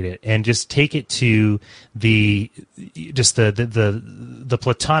concentrate it and just take it to the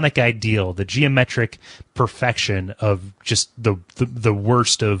platonic ideal, the geometric perfection of just the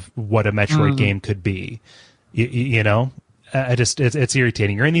worst of what a Metroid game could be. It's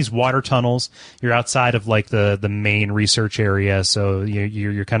irritating. You're in these water tunnels. You're outside of like the main research area, so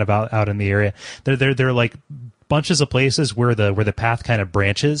you're kind of out in the area. They're like bunches of places where the path kind of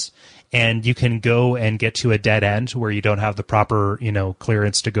branches, and you can go and get to a dead end where you don't have the proper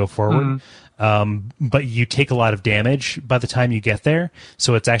clearance to go forward. But you take a lot of damage by the time you get there,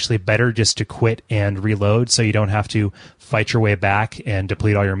 so it's actually better just to quit and reload, so you don't have to fight your way back and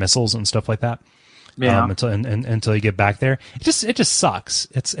deplete all your missiles and stuff like that. Yeah. Until you get back there, it just sucks.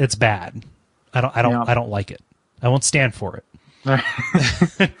 It's bad. I don't like it. I won't stand for it.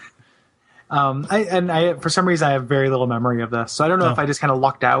 I for some reason I have very little memory of this, so I don't know if I just kind of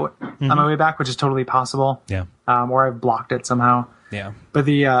lucked out on my way back, which is totally possible. Yeah. Or I've blocked it somehow. Yeah. But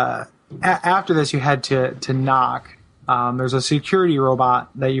the after this, you head to knock. There's a security robot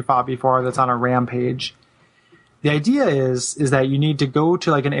that you fought before that's on a rampage. The idea is that you need to go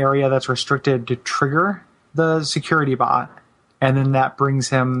to like an area that's restricted to trigger the security bot, and then that brings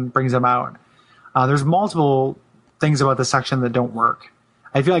him out. There's multiple things about this section that don't work.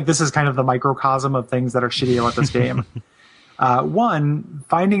 I feel like this is kind of the microcosm of things that are shitty about this game. One,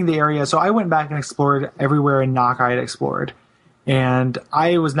 finding the area. So I went back and explored everywhere in Knock I had explored. And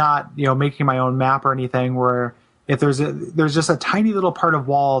I was not, making my own map or anything where if there's just a tiny little part of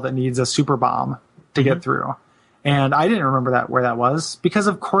wall that needs a super bomb to get through. And I didn't remember where that was, because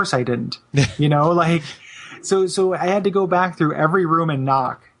of course I didn't. So I had to go back through every room in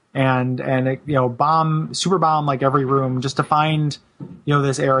Knock and super bomb like every room just to find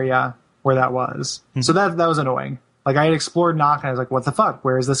this area where that was. So that was annoying. Like I had explored Knock and I was like, what the fuck,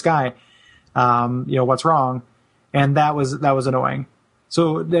 where is this guy? What's wrong? And that was annoying.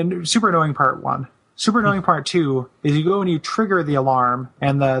 So then super annoying part one. Super annoying part two is you go and you trigger the alarm,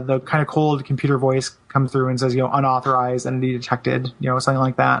 and the kind of cold computer voice comes through and says, unauthorized entity detected, something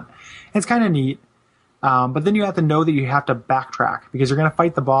like that. It's kind of neat. But then you have to know that you have to backtrack because you're going to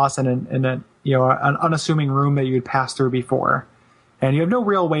fight the boss in an unassuming room that you had passed through before. And you have no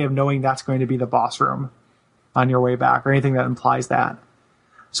real way of knowing that's going to be the boss room on your way back or anything that implies that.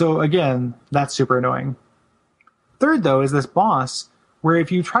 So again, that's super annoying. Third, though, is this boss where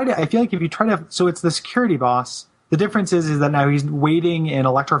if you try to, so it's the security boss. The difference is that now he's waiting in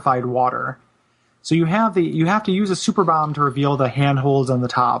electrified water. So you have to use a super bomb to reveal the handholds on the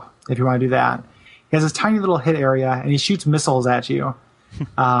top if you want to do that. He has this tiny little hit area and he shoots missiles at you.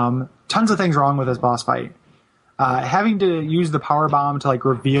 Tons of things wrong with this boss fight. Having to use the power bomb to like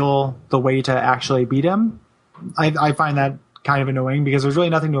reveal the way to actually beat him, I find that kind of annoying because there's really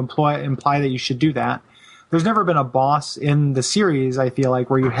nothing to imply that you should do that. There's never been a boss in the series, I feel like,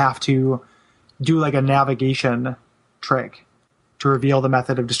 where you have to do like a navigation trick to reveal the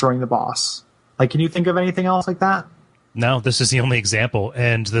method of destroying the boss. Like, can you think of anything else like that? No, this is the only example.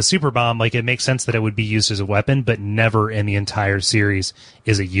 And the super bomb, like, it makes sense that it would be used as a weapon, but never in the entire series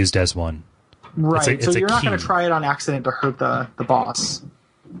is it used as one. Right. So you're not going to try it on accident to hurt the boss.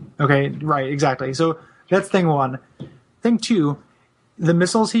 Okay, right, exactly. So that's thing one. Thing two, the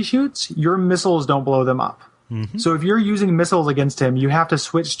missiles he shoots, your missiles don't blow them up. Mm-hmm. So if you're using missiles against him, you have to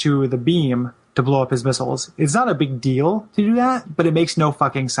switch to the beam to blow up his missiles. It's not a big deal to do that, but it makes no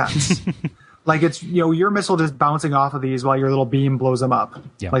fucking sense. Like it's, your missile just bouncing off of these while your little beam blows them up.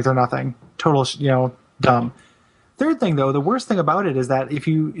 Yeah. Like they're nothing. Total, dumb. Third thing though, the worst thing about it is that if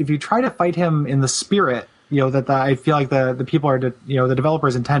you try to fight him in the spirit that I feel like the people are, the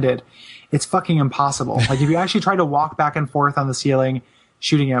developers intended, it's fucking impossible. Like if you actually try to walk back and forth on the ceiling,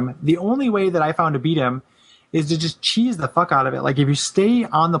 shooting him, the only way that I found to beat him is to just cheese the fuck out of it. Like if you stay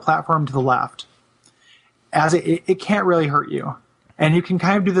on the platform to the left, as it can't really hurt you. And you can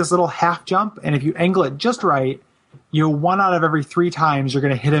kind of do this little half jump, and if you angle it just right, 1 out of every 3 times you're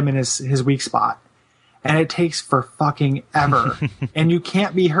going to hit him in his weak spot. And it takes for fucking ever. And you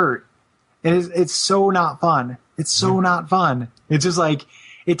can't be hurt. It's so not fun. It's so not fun. It's just like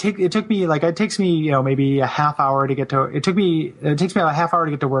it takes me maybe a half hour to get to it takes me about a half hour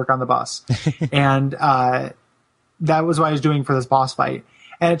to get to work on the bus. And that was what I was doing for this boss fight.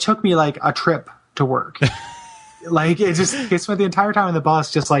 And it took me like a trip to work. Like it spent the entire time on the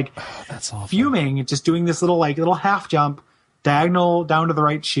bus just like that's awful. Fuming, just doing this little half jump, diagonal down to the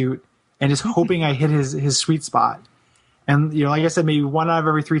right shoot, and just hoping I hit his sweet spot. And like I said, maybe 1 out of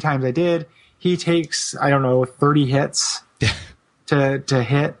every 3 times I did, he takes 30 hits to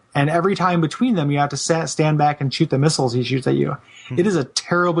hit, and every time between them you have to stand back and shoot the missiles he shoots at you. It is a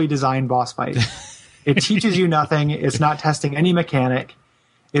terribly designed boss fight. It teaches you nothing. It's not testing any mechanic.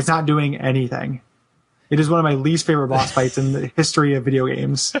 It's not doing anything. It is one of my least favorite boss fights in the history of video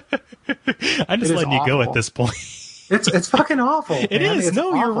games. I'm just letting you go at this point. It's fucking awful. It is. It's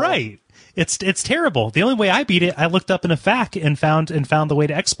awful. You're right. It's terrible. The only way I beat it, I looked up in a FAQ and found the way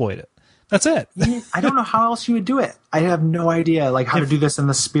to exploit it. That's it. I don't know how else you would do it. I have no idea how to do this in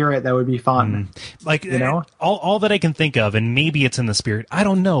the spirit that would be fun. All that I can think of, and maybe it's in the spirit. I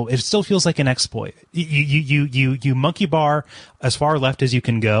don't know. It still feels like an exploit. You monkey bar as far left as you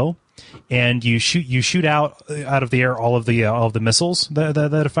can go, and you shoot out of the air all of the missiles that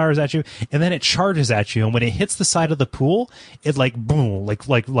it fires at you, and then it charges at you, and when it hits the side of the pool, it boom,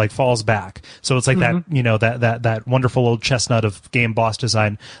 falls back. So it's like that wonderful old chestnut of game boss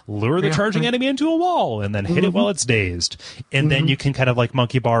design: lure the charging enemy into a wall and then hit it while it's dazed, and then you can kind of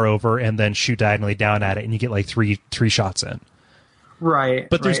monkey bar over and then shoot diagonally down at it, and you get three shots in. Right.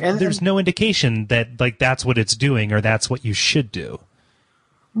 But there's no indication that that's what it's doing or that's what you should do.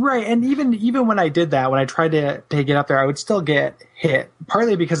 Right, and even when I did that, when I tried to get up there, I would still get hit,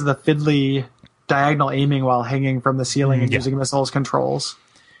 partly because of the fiddly diagonal aiming while hanging from the ceiling and using missiles controls.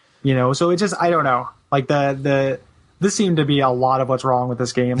 So it just, I don't know. This seemed to be a lot of what's wrong with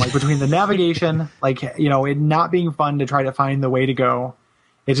this game. Between the navigation, it not being fun to try to find the way to go,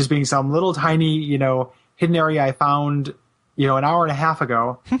 it just being some little tiny, hidden area I found, an hour and a half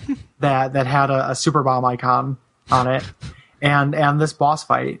ago that had a super bomb icon on it. And this boss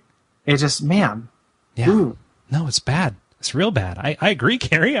fight, it just, man. Yeah. Ooh. No, it's bad. It's real bad. I agree,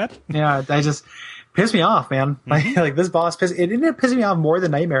 Carrie. Yeah, I just pissed me off, man. This boss it ended up pissing me off more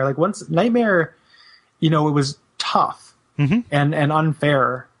than Nightmare. Once Nightmare, it was tough and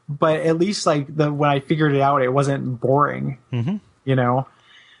unfair, but at least when I figured it out, it wasn't boring. I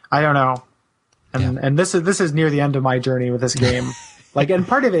don't know. And this is near the end of my journey with this game. And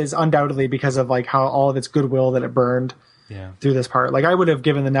part of it is undoubtedly because of how all of its goodwill that it burned. Yeah. Through this part. I would have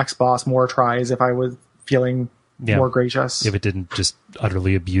given the next boss more tries if I was feeling more gracious. If it didn't just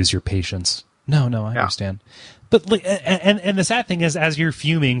utterly abuse your patience. No, I understand. But and the sad thing is, as you're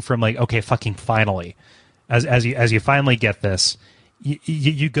fuming from okay, fucking finally, as you finally get this,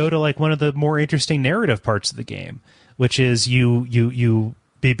 you go to one of the more interesting narrative parts of the game, which is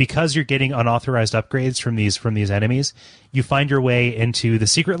because you're getting unauthorized upgrades from these enemies, you find your way into the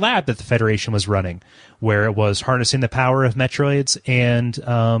secret lab that the Federation was running, where it was harnessing the power of Metroids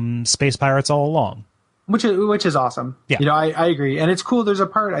and space pirates all along. Which is awesome. Yeah. I agree. And it's cool. There's a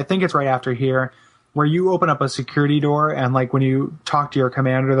part, I think it's right after here, where you open up a security door and when you talk to your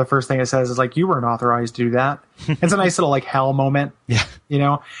commander, the first thing it says is you weren't authorized to do that. It's a nice little hell moment. Yeah.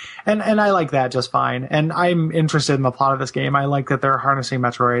 And I like that just fine. And I'm interested in the plot of this game. I like that they're harnessing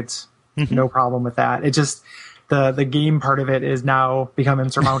Metroids. No problem with that. It just the game part of it is now become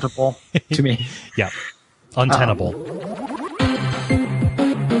insurmountable to me. Yeah. Untenable.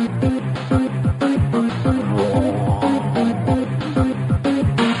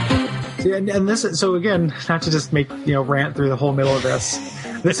 And this is, so again, not to just make rant through the whole middle of this.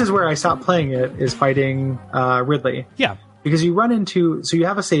 This is where I stopped playing it, is fighting Ridley. Yeah, because you run into, so you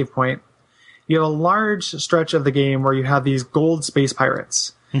have a save point. You have a large stretch of the game where you have these gold space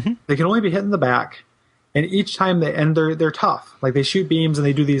pirates. They can only be hit in the back, and each time they're tough. They shoot beams and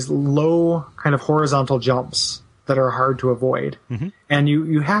they do these low kind of horizontal jumps that are hard to avoid, and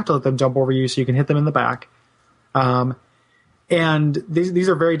you have to let them jump over you so you can hit them in the back. And these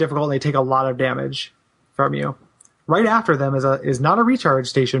are very difficult. And they take a lot of damage from you. Right after them is not a recharge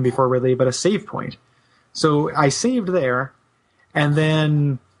station before Ridley, but a save point. So I saved there, and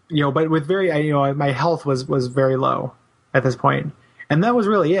then but with my health was very low at this point. And that was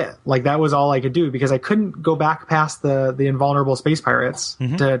really it. Like, that was all I could do because I couldn't go back past the invulnerable space pirates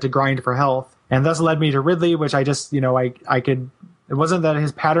to grind for health. And thus led me to Ridley, which I just, I could, it wasn't that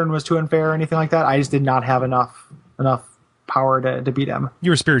his pattern was too unfair or anything like that. I just did not have enough power to beat him.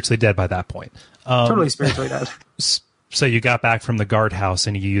 You were spiritually dead by that point. Totally spiritually dead. So you got back from the guardhouse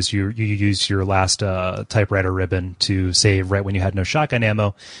and you used your last typewriter ribbon to save right when you had no shotgun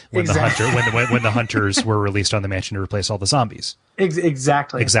ammo when when the hunters were released on the mansion to replace all the zombies.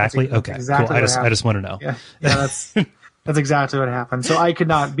 Exactly. Okay. Exactly. Cool. I just want to know. Yeah. That's exactly what happened. So I could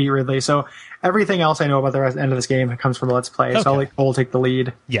not beat Ridley. So everything else I know about the end of this game comes from Let's Play. Okay. So I'll let Cole take the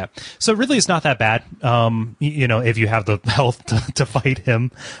lead. Yeah. So Ridley's not that bad. If you have the health to fight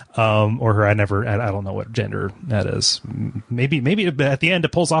him, or her. I don't know what gender that is. Maybe at the end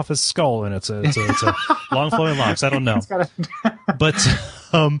it pulls off his skull and it's a long flowing locks. I don't know. But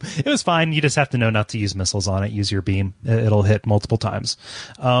it was fine. You just have to know not to use missiles on it. Use your beam. It'll hit multiple times.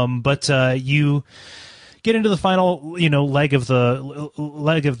 But you get into the final, leg of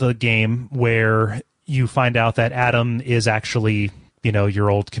the game where you find out that Adam is actually, your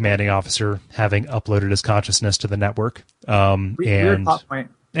old commanding officer, having uploaded his consciousness to the network. Weird plot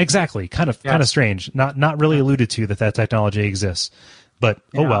point. Exactly. Kind of strange. Not really alluded to that technology exists, but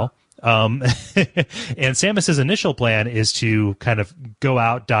oh well. And Samus's initial plan is to kind of go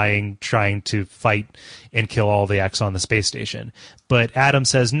out trying to fight and kill all the X on the space station. But Adam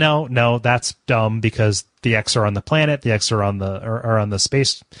says, no, that's dumb because the X are on the planet, the X are on the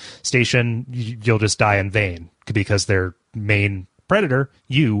space station. You'll just die in vain because their main predator,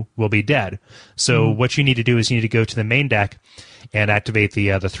 you, will be dead. So what you need to do is you need to go to the main deck and activate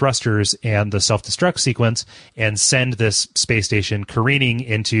the thrusters and the self-destruct sequence and send this space station careening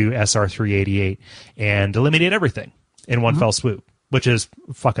into SR-388 and eliminate everything in one fell swoop, which is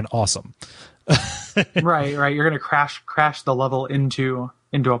fucking awesome. Right. You're going to crash the level into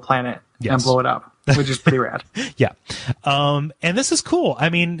a planet and blow it up, which is pretty rad. Yeah. And this is cool. I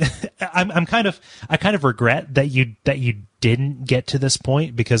mean, I kind of regret that you didn't get to this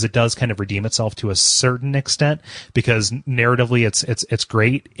point because it does kind of redeem itself to a certain extent because narratively it's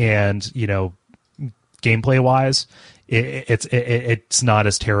great and, gameplay wise, it's not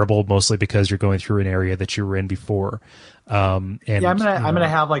as terrible mostly because you're going through an area that you were in before. I'm gonna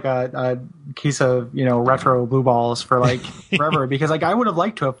have like a case of retro blue balls for like forever because like I would have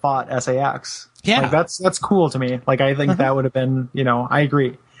liked to have fought SAS. Yeah, like, that's cool to me. Like I think that would have been I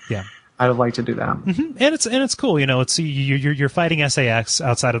agree. Yeah. I'd have liked to do that. Mm-hmm. And it's cool, it's you're fighting SAS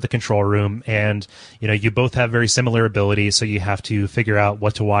outside of the control room, and you both have very similar abilities, so you have to figure out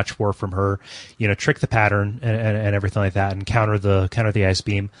what to watch for from her, trick the pattern and everything like that, and counter the ice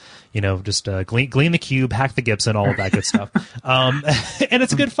beam, just glean the cube, hack the Gibson, all of that good stuff. And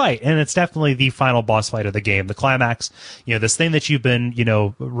it's a good fight, and it's definitely the final boss fight of the game, the climax. This thing that you've been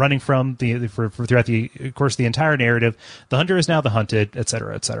running from for throughout the course of the entire narrative. The hunter is now the hunted, et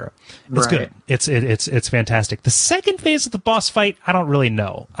cetera, et cetera. It's good. It's fantastic. The second phase of the boss fight, I don't really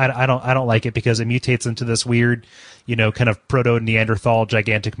know. I don't like it because it mutates into this weird, kind of proto-Neanderthal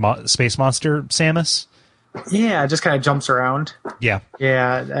gigantic space monster, Samus. Yeah, it just kind of jumps around. Yeah.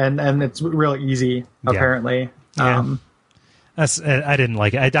 Yeah, and it's real easy, apparently. Yeah. I didn't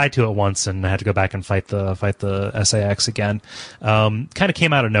like it. I died to it once and I had to go back and fight the SAX again. Kind of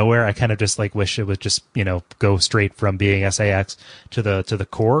came out of nowhere. I kind of just wish it would just, go straight from being SAX to the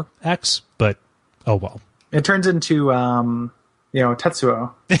core X, but oh well. It turns into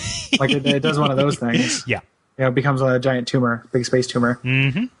Tetsuo. Like it does one of those things. Yeah. It becomes a giant tumor, big space tumor.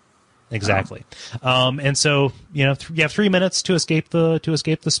 Mm-hmm. Exactly. And so, you have 3 minutes to escape the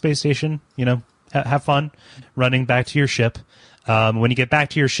space station, have fun running back to your ship. When you get back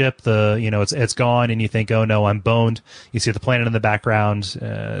to your ship, it's gone, and you think, "Oh no, I'm boned." You see the planet in the background.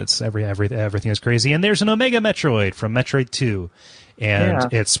 It's everything is crazy, and there's an Omega Metroid from Metroid 2,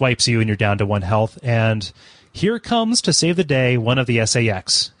 and it swipes you, and you're down to 1 health. And here comes to save the day one of the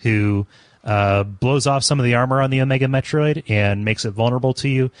SAX who blows off some of the armor on the Omega Metroid and makes it vulnerable to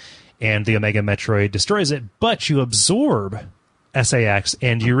you. And the Omega Metroid destroys it, but you absorb SAX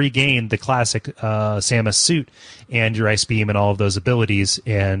and you regain the classic Samus suit and your ice beam and all of those abilities,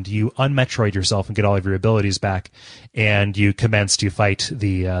 and you unmetroid yourself and get all of your abilities back, and you commence to fight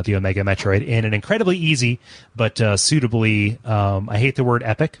the Omega Metroid in an incredibly easy but suitably, I hate the word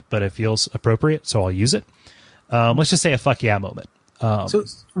epic, but it feels appropriate, so I'll use it. Let's just say a fuck yeah moment. So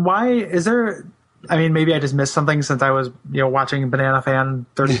why is there... I mean, maybe I just missed something since I was, watching Banana Fan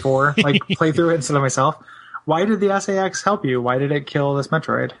 34, play through it instead of myself. Why did the SAX help you? Why did it kill this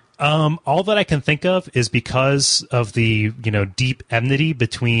Metroid? All that I can think of is because of the, deep enmity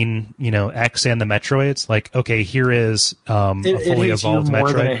between, X and the Metroids. Like, okay, here is a fully evolved you more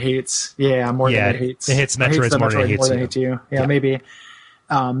Metroid. Than it hates. Yeah, more than it hates. It hits Metroids more than it hates you. Yeah, maybe.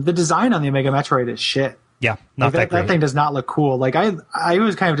 The design on the Omega Metroid is shit. Yeah, not that great. That thing does not look cool. Like I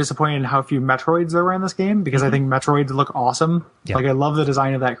was kind of disappointed in how few Metroids there were in this game because I think Metroids look awesome. Yeah. Like I love the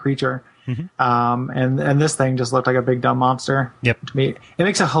design of that creature. And this thing just looked like a big dumb monster. Yep. To me, it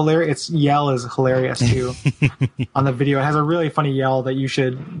makes a hilarious. Its yell is hilarious too. On the video, it has a really funny yell that you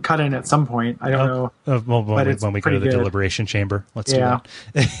should cut in at some point. I don't know. When we go to the deliberation chamber, let's do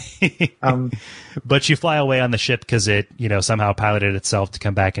that. But you fly away on the ship because it, somehow piloted itself to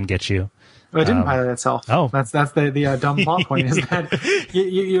come back and get you. Well, it didn't pilot itself. Oh, that's the dumb plot point is that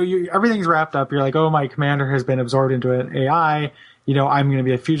you everything's wrapped up. You're like, oh, my commander has been absorbed into an AI. I'm going to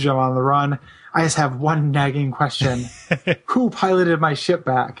be a fugitive on the run. I just have one nagging question: who piloted my ship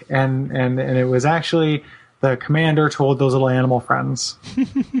back? And it was actually the commander told those little animal friends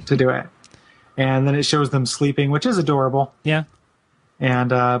to do it. And then it shows them sleeping, which is adorable. Yeah.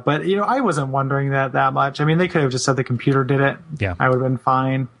 And but I wasn't wondering that much. I mean, they could have just said the computer did it. Yeah, I would have been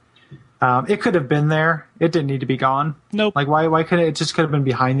fine. It could have been there. It didn't need to be gone. Nope. Like why couldn't it just could have been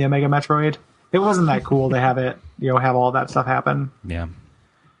behind the Omega Metroid? It wasn't that cool to have it, have all that stuff happen. Yeah.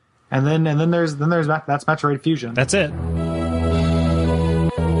 And then there's that's Metroid Fusion. That's it.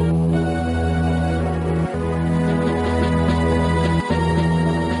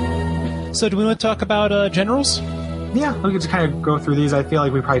 So do we want to talk about generals? Yeah, we could just kind of go through these. I feel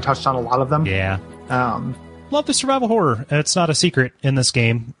like we probably touched on a lot of them. Yeah. Love the survival horror. It's not a secret in this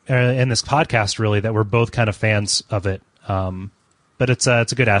game, in this podcast, really, that we're both kind of fans of it. But it's a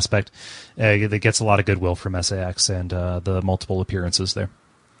good aspect that gets a lot of goodwill from SAX and the multiple appearances there.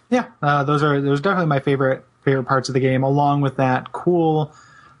 Yeah, those are definitely my favorite parts of the game, along with that cool,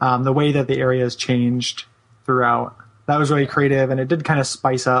 the way that the areas changed throughout. That was really creative, and it did kind of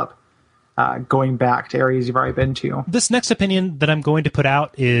spice up going back to areas you've already been to. This next opinion that I'm going to put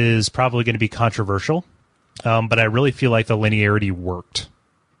out is probably going to be controversial. But I really feel like the linearity worked.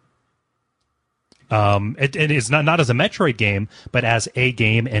 It is not as a Metroid game, but as a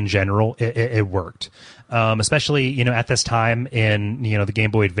game in general, it worked. Especially, at this time in, the Game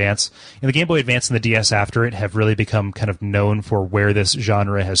Boy Advance. The Game Boy Advance and the DS after it have really become kind of known for where this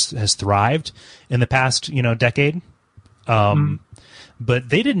genre has thrived in the past, decade. But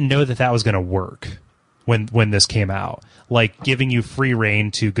they didn't know that was going to work when this came out. Like giving you free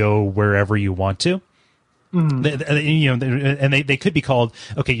reign to go wherever you want to. And they could be called,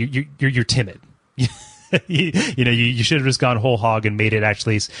 okay, you're timid. You should have just gone whole hog and made it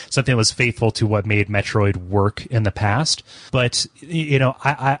actually something that was faithful to what made Metroid work in the past. But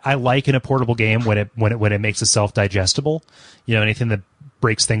I like in a portable game when it makes itself digestible. Anything that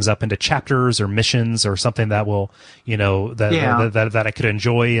breaks things up into chapters or missions or something that will that I could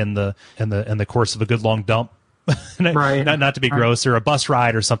enjoy in the course of a good long dump. Right. Not to be gross, or a bus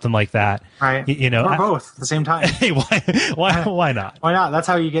ride or something like that. Right. Or both at the same time. Hey, why not? Why not? That's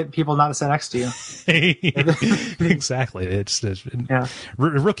how you get people not to sit next to you. Exactly. It's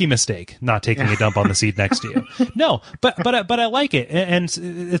rookie mistake not taking a dump on the seat next to you. No, but I like it, and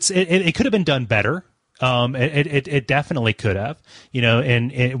it could have been done better. It definitely could have.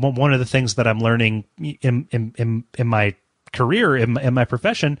 And one of the things that I'm learning in my career, in my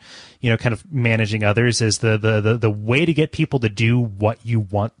profession, kind of managing others, is the way to get people to do what you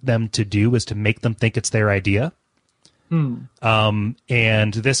want them to do is to make them think it's their idea.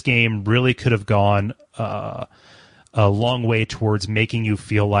 And this game really could have gone a long way towards making you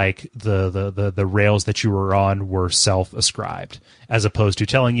feel like the rails that you were on were self-ascribed, as opposed to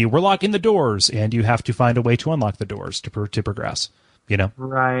telling you we're locking the doors and you have to find a way to unlock the doors to progress.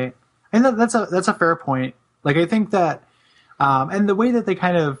 Right, and that's a fair point. Like I think that. And the way that they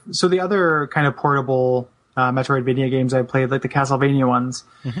so the other kind of portable Metroidvania games I played, like the Castlevania ones,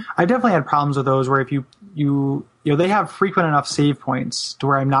 I definitely had problems with those where if you they have frequent enough save points to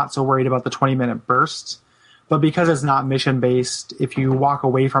where I'm not so worried about the 20-minute bursts. But because it's not mission based, if you walk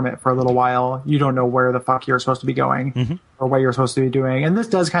away from it for a little while, you don't know where the fuck you're supposed to be going or what you're supposed to be doing. And this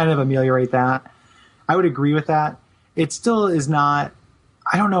does kind of ameliorate that. I would agree with that. It still is not.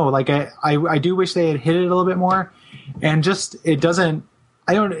 I don't know. Like I do wish they had hit it a little bit more. And just it doesn't.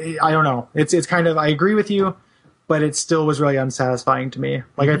 I don't know. It's kind of. I agree with you, but it still was really unsatisfying to me.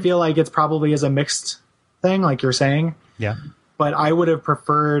 Like I feel like it's probably as a mixed thing, like you're saying. Yeah. But I would have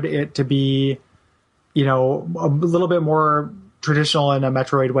preferred it to be, a little bit more traditional in a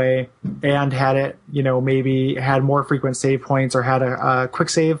Metroid way and had it, maybe had more frequent save points or had a quick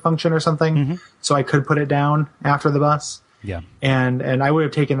save function or something, so I could put it down after the bus. Yeah, and I would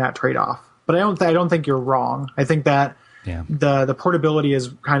have taken that trade off. But I don't think you're wrong. I think that the portability is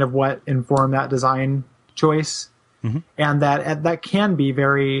kind of what informed that design choice. And that can be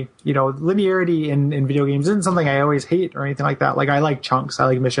very, linearity in video games isn't something I always hate or anything like that. Like, I like chunks, I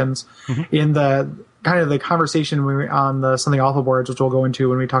like missions. In the kind of the conversation we were on the Something Awful boards, which we'll go into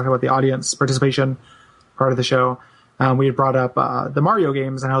when we talk about the audience participation part of the show, we had brought up the Mario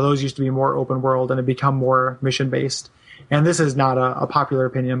games and how those used to be more open world and had become more mission based. And this is not a popular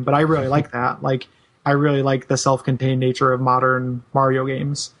opinion, but I really like that. Like, I really like the self-contained nature of modern Mario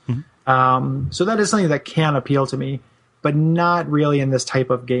games. So that is something that can appeal to me, but not really in this type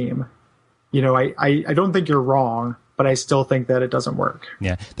of game. I don't think you're wrong, but I still think that it doesn't work.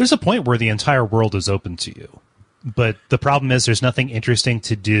 Yeah. There's a point where the entire world is open to you, but the problem is there's nothing interesting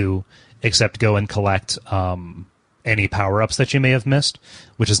to do except go and collect any power-ups that you may have missed,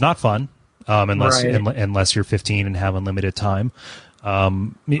 which is not fun unless you're 15 and have unlimited time.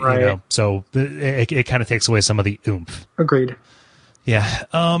 So it kind of takes away some of the oomph. Agreed. Yeah.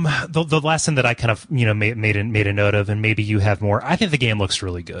 The last thing that I kind of made a note of, and maybe you have more. I think the game looks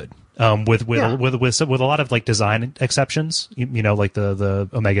really good. With a lot of like design exceptions. Like the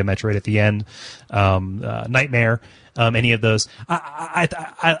Omega Metroid at the end, Nightmare. Any of those.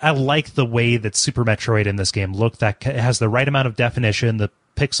 I like the way that Super Metroid in this game looked. That it has the right amount of definition. The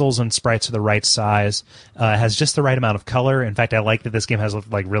pixels and sprites are the right size. Has just the right amount of color. In fact, I like that this game has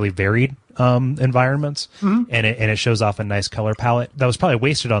like really varied environments, and it shows off a nice color palette that was probably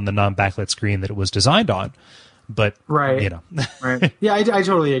wasted on the non-backlit screen that it was designed on. But right. Yeah, I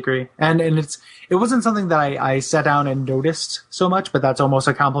totally agree. And it wasn't something that I sat down and noticed so much, but that's almost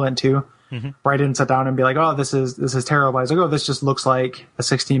a compliment too. Where I didn't sit down and be like, oh, this is terrible. I was like, oh, this just looks like a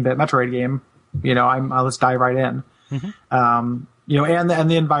 16-bit Metroid game. Let's dive right in. And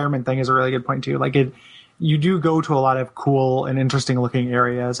the environment thing is a really good point too. Like, you do go to a lot of cool and interesting looking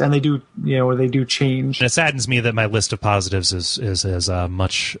areas, and they do change. And it saddens me that my list of positives is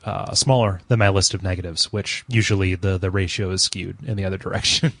much smaller than my list of negatives, which usually the ratio is skewed in the other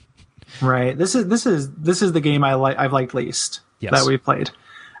direction. Right. This is the game I've liked least that we played,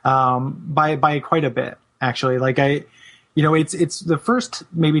 by quite a bit actually. Like, it's the first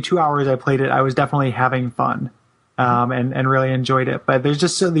maybe 2 hours I played it, I was definitely having fun. And really enjoyed it. But there's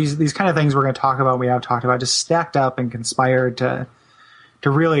just these kind of things we're going to talk about, we have talked about, just stacked up and conspired to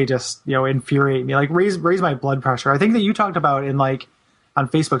really just, infuriate me, like raise my blood pressure. I think that you talked about on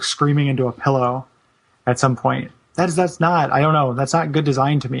Facebook screaming into a pillow at some point. That's not, I don't know, that's not good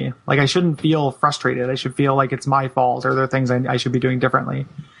design to me. Like, I shouldn't feel frustrated. I should feel like it's my fault or there are things I should be doing differently.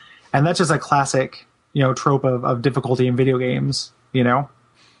 And that's just a classic, trope of difficulty in video games,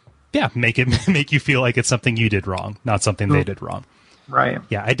 Yeah, make you feel like it's something you did wrong, not something they did wrong. Right.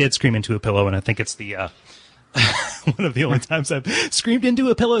 Yeah, I did scream into a pillow, and I think it's the one of the only times I've screamed into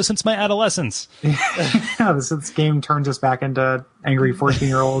a pillow since my adolescence. Yeah, this game turns us back into angry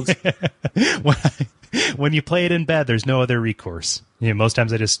 14-year-olds. When you play it in bed, there's no other recourse. Most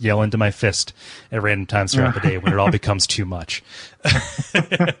times I just yell into my fist at random times throughout the day when it all becomes too much.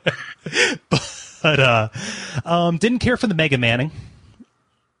 But didn't care for the Mega Manning.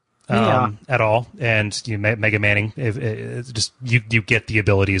 At all, and Mega Manning, it's just you get the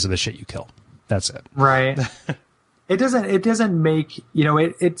abilities of the shit you kill. That's it. Right. It doesn't make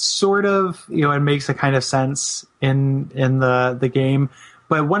it sort of it makes a kind of sense in the game,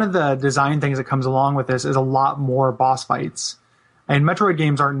 but one of the design things that comes along with this is a lot more boss fights. And Metroid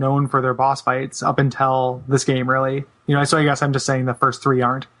games aren't known for their boss fights up until this game, really. So I guess I'm just saying the first three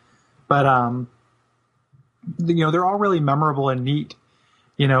aren't, but they're all really memorable and neat.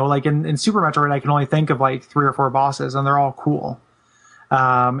 Like in Super Metroid, I can only think of like 3 or 4 bosses, and they're all cool.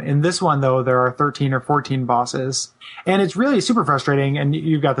 In this one, though, there are 13 or 14 bosses, and it's really super frustrating. And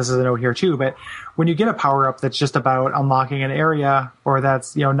you've got this as a note here too. But when you get a power up that's just about unlocking an area, or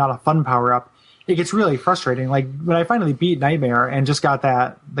that's not a fun power up, it gets really frustrating. Like when I finally beat Nightmare and just got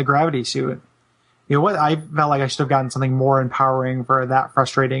the gravity suit, I felt like I should have gotten something more empowering for that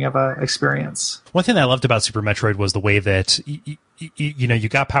frustrating of a experience. One thing that I loved about Super Metroid was the way that you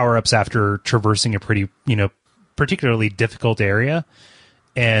got power-ups after traversing a pretty, particularly difficult area.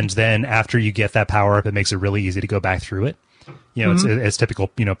 And then after you get that power-up, it makes it really easy to go back through it. It's typical,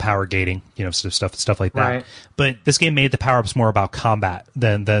 power gating, stuff like that. Right. But this game made the power-ups more about combat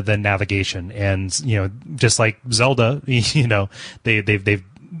than navigation. And, just like Zelda, the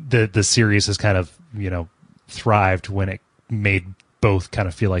series has kind of, thrived when it made both kind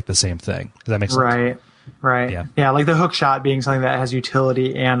of feel like the same thing. Does that make sense? Right. Right. Yeah, like the hook shot being something that has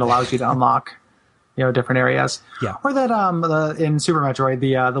utility and allows you to unlock, different areas. Yeah. Or that in Super Metroid,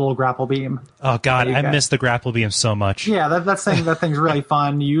 the little grapple beam. Oh God, I miss the grapple beam so much. Yeah, that thing's really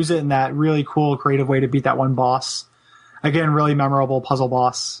fun. You use it in that really cool, creative way to beat that one boss. Again, really memorable puzzle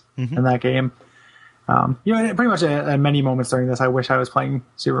boss in that game. Pretty much at many moments during this, I wish I was playing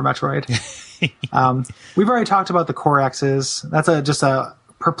Super Metroid. We've already talked about the core X's. That's just a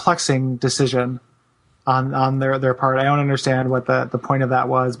perplexing decision on their part. I don't understand what the point of that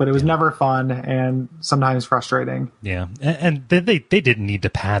was, but it was never fun and sometimes frustrating. Yeah, and they didn't need to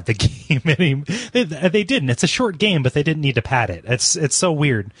pad the game anymore. They didn't. It's a short game, but they didn't need to pad it. It's so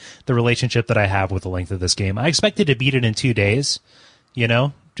weird, the relationship that I have with the length of this game. I expected to beat it in 2 days,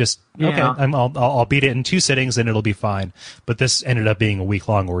 okay, I'll beat it in 2 sittings and it'll be fine. But this ended up being a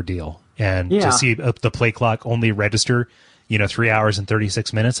week-long ordeal. And to see the play clock only register 3 hours and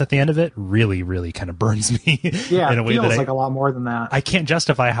 36 minutes at the end of it really, really kind of burns me. Yeah, in a way feels that like a lot more than that. I can't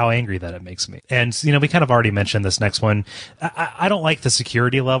justify how angry that it makes me. And, we kind of already mentioned this next one. I don't like the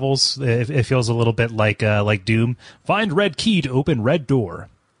security levels. It feels a little bit like Doom. Find red key to open red door.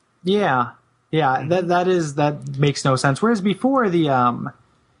 Yeah. Yeah, that makes no sense. Whereas before in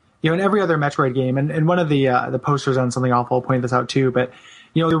every other Metroid game, and one of the posters on Something Awful pointed this out too, but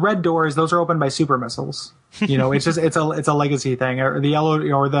the red doors, those are opened by super missiles. It's a legacy thing, or the yellow,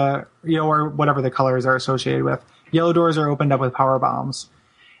 or whatever the colors are associated with. Yellow doors are opened up with power bombs,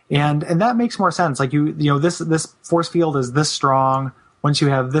 and that makes more sense. Like this force field is this strong. Once you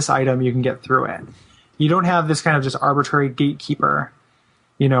have this item, you can get through it. You don't have this kind of just arbitrary gatekeeper,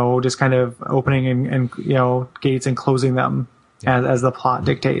 just kind of opening and gates and closing them as the plot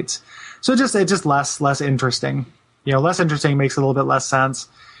dictates. So it's just less interesting. Less interesting makes a little bit less sense.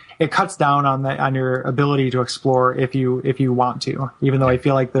 It cuts down on your ability to explore if you want to, even though I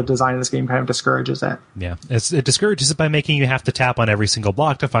feel like the design of this game kind of discourages it. Yeah, it discourages it by making you have to tap on every single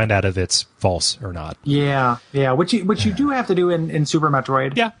block to find out if it's false or not. Yeah, which you do have to do in Super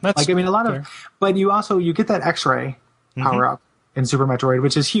Metroid. Yeah, that's a lot fair. But you get that X-ray power up in Super Metroid,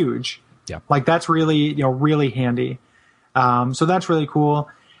 which is huge. Yeah, that's really really handy. So that's really cool.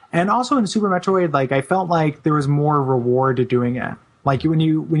 And also in Super Metroid, I felt like there was more reward to doing it. Like when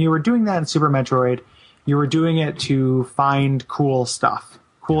you were doing that in Super Metroid, you were doing it to find cool stuff,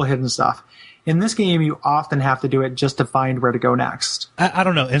 cool hidden stuff. In this game, you often have to do it just to find where to go next. I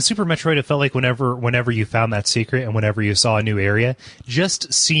don't know. In Super Metroid, it felt like whenever you found that secret and whenever you saw a new area,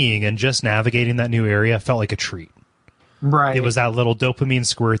 just seeing and just navigating that new area felt like a treat. Right. It was that little dopamine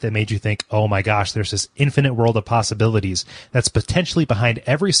squirt that made you think, oh my gosh, there's this infinite world of possibilities that's potentially behind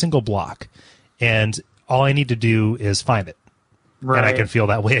every single block. And all I need to do is find it. Right. And I can feel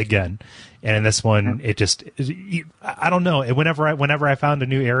that way again. And in this one, I don't know. Whenever I found a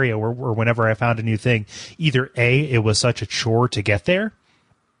new area or whenever I found a new thing, either A, it was such a chore to get there,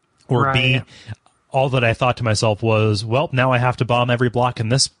 or B, all that I thought to myself was, well, now I have to bomb every block in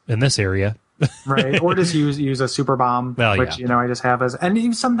this area. Right, or just use a super bomb, which I just have and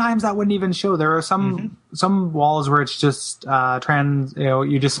even sometimes that wouldn't even show. There are some walls where it's just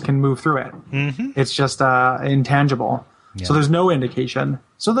you just can move through it. It's just intangible, so there's no indication.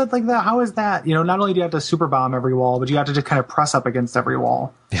 So that how is that? Not only do you have to super bomb every wall, but you have to just kind of press up against every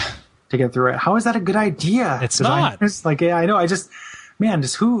wall to get through it. How is that a good idea? It's not. I know. Just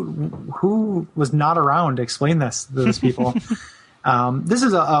who was not around to explain this to those people. This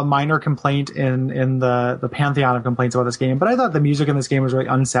is a minor complaint in the pantheon of complaints about this game, but I thought the music in this game was really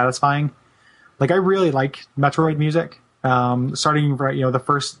unsatisfying. I really like Metroid music. Starting from the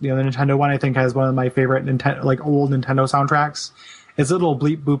first the Nintendo one, I think has one of my favorite old Nintendo soundtracks. It's a little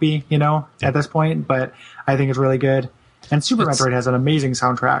bleep boopy, at this point, but I think it's really good. And Super Metroid has an amazing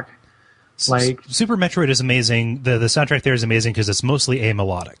soundtrack. Super Metroid is amazing. The soundtrack there is amazing because it's mostly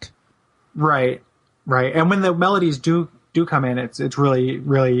amelodic. Right. And when the melodies do come in, it's really,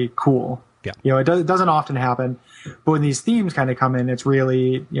 really cool. Yeah. It doesn't often happen, but when these themes kind of come in, it's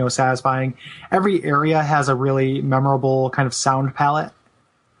really, satisfying. Every area has a really memorable kind of sound palette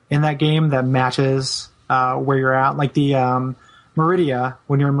in that game that matches where you're at. Like the Meridia,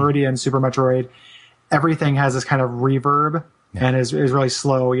 when you're in Meridia in Super Metroid, everything has this kind of reverb and is really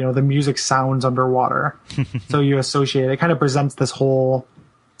slow. The music sounds underwater. So you associate it kind of presents this whole,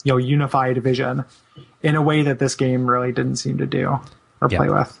 unified vision in a way that this game really didn't seem to do or play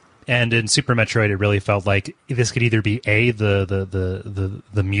with. And in Super Metroid, it really felt like this could either be the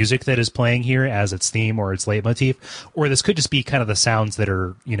music that is playing here as its theme or its leitmotif, or this could just be kind of the sounds that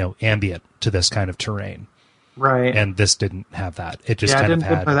are ambient to this kind of terrain. Right. And this didn't have that. It just kind of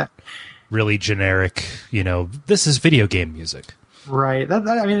had really generic. This is video game music. Right.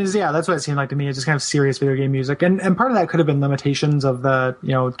 I mean, that's what it seemed like to me. It's just kind of serious video game music, and part of that could have been limitations of the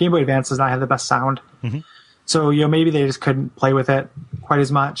Game Boy Advance does not have the best sound, so maybe they just couldn't play with it quite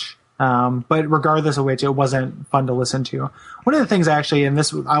as much. But regardless of which, it wasn't fun to listen to. One of the things actually, and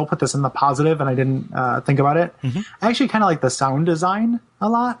this I'll put this in the positive, and I didn't think about it. I actually kind of like the sound design a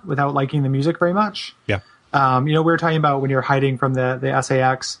lot without liking the music very much. Yeah. We were talking about when you're hiding from the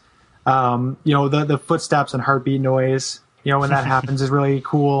SAX. The footsteps and heartbeat noise. When that happens is really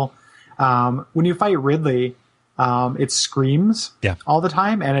cool. When you fight Ridley, it screams all the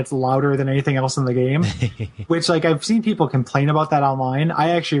time, and it's louder than anything else in the game, which I've seen people complain about that online. I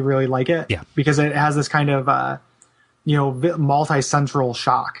actually really like it because it has this kind of, multi-central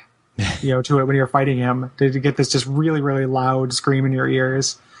shock, to it when you're fighting him to get this just really, really loud scream in your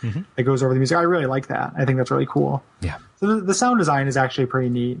ears that goes over the music. I really like that. I think that's really cool. Yeah. So the sound design is actually pretty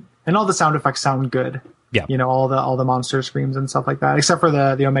neat, and all the sound effects sound good. Yeah. All the monster screams and stuff like that, except for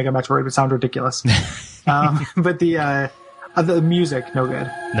the Omega Metroid, would sound ridiculous. But the music, no good.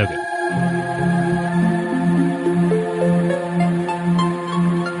 No good.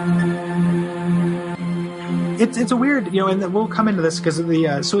 It's a weird, and we'll come into this because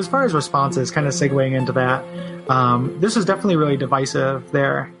of so as far as responses, kind of segueing into that, this is definitely really divisive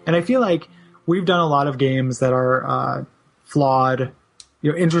there. And I feel like we've done a lot of games that are flawed,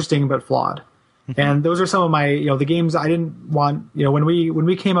 interesting but flawed. And those are some of my, the games I didn't want, when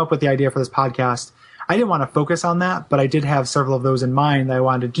we came up with the idea for this podcast, I didn't want to focus on that, but I did have several of those in mind that I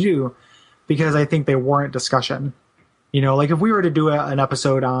wanted to do because I think they warrant discussion. If we were to do an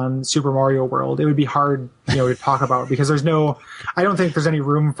episode on Super Mario World, it would be hard, to talk about because I don't think there's any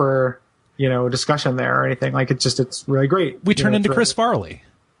room for, discussion there or anything. It's really great. We turned into Chris Farley.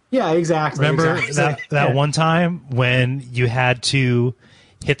 Yeah, exactly. Remember exactly. that one time when you had to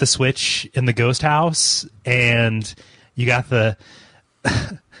hit the switch in the ghost house and you got the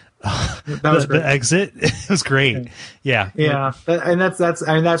the exit? It was great. Yeah. And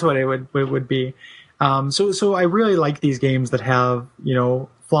that's what it would be. So I really like these games that have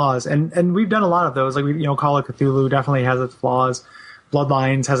flaws, and we've done a lot of those. Call of Cthulhu definitely has its flaws.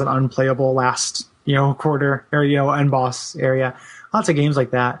 Bloodlines has an unplayable last quarter or end boss area. Lots of games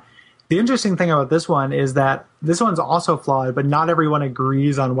like that. The interesting thing about this one is that this one's also flawed, but not everyone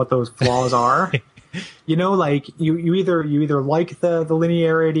agrees on what those flaws are. You either like the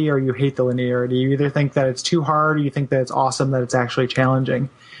linearity or you hate the linearity. You either think that it's too hard or you think that it's awesome that it's actually challenging.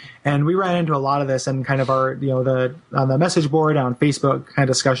 And we ran into a lot of this in kind of our, on the message board on Facebook kind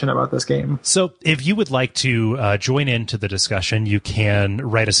of discussion about this game. So if you would like to join into the discussion, you can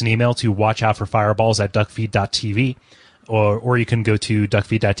write us an email to watchoutforfireballs@duckfeed.tv. Or you can go to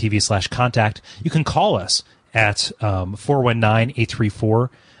duckfeed.tv/contact. You can call us at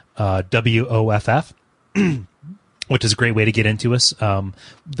 419-834-WOFF, which is a great way to get into us.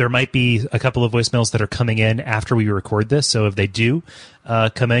 There might be a couple of voicemails that are coming in after we record this, so if they do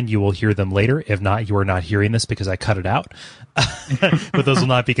come in, you will hear them later. If not, you are not hearing this because I cut it out. But those will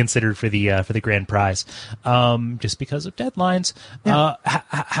not be considered for the grand prize, just because of deadlines. Yeah.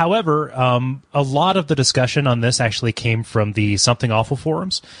 However, a lot of the discussion on this actually came from the Something Awful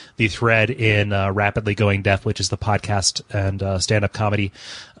forums, the thread in Rapidly Going Deaf, which is the podcast and stand-up comedy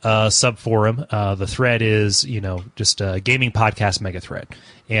sub forum. The thread is just a gaming podcast mega thread.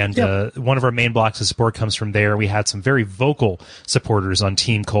 And one of our main blocks of support comes from there. We had some very vocal supporters on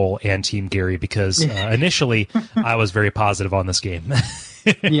Team Cole and Team Gary because initially I was very positive on this game.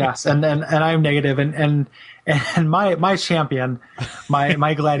 Yes, and I'm negative, and my champion,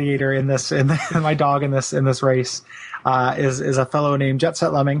 my gladiator in this, my dog in this race, is a fellow named Jet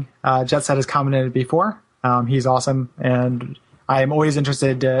Set Lemming. Jet Set has commented before. He's awesome, and I'm always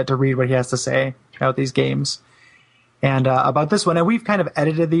interested to read what he has to say about these games. And about this one, and we've kind of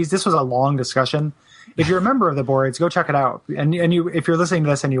edited these. This was a long discussion. If you're a member of the boards, go check it out. And you, if you're listening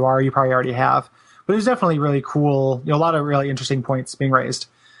to this and you probably already have. But it's definitely really cool. A lot of really interesting points being raised.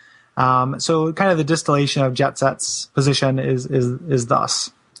 So kind of the distillation of Jet Set's position is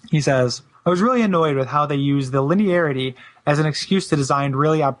thus. He says, I was really annoyed with how they use the linearity as an excuse to design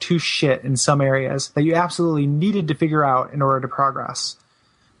really obtuse shit in some areas that you absolutely needed to figure out in order to progress.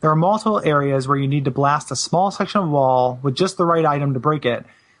 There are multiple areas where you need to blast a small section of wall with just the right item to break it,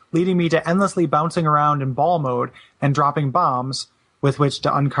 leading me to endlessly bouncing around in ball mode and dropping bombs with which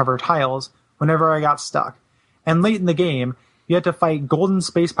to uncover tiles whenever I got stuck. And late in the game, you had to fight golden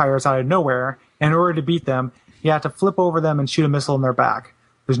space pirates out of nowhere, and in order to beat them, you had to flip over them and shoot a missile in their back.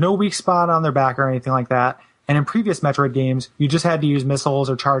 There's no weak spot on their back or anything like that, and in previous Metroid games, you just had to use missiles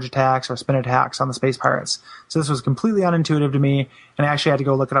or charge attacks or spin attacks on the space pirates. So this was completely unintuitive to me, and I actually had to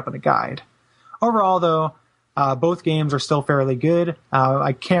go look it up in a guide. Overall, though, Both games are still fairly good.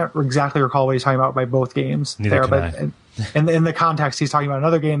 I can't exactly recall what he's talking about by both games. Neither can but in the context, he's talking about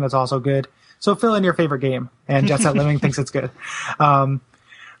another game that's also good. So fill in your favorite game, and Jet Set Lemming thinks it's good.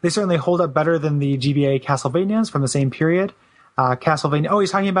 They certainly hold up better than the GBA Castlevanias from the same period. Castlevania. Oh,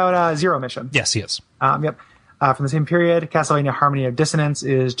 he's talking about Zero Mission. Yes, he is. Yep. From the same period, Castlevania Harmony of Dissonance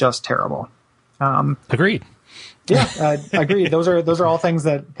is just terrible. Agreed. Yeah, agreed. Those are all things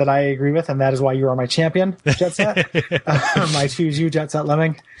that I agree with, and that is why you are my champion, Jet Set. I choose you, Jet Set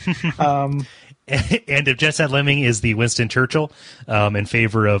Lemming. And if Jet Set Lemming is the Winston Churchill in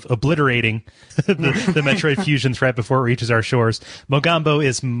favor of obliterating the Metroid fusion threat before it reaches our shores, Mogambo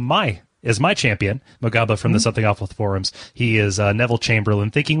is my champion. Mogambo from the Something Awful forums. He is Neville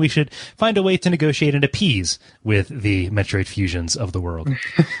Chamberlain, thinking we should find a way to negotiate and appease with the Metroid fusions of the world.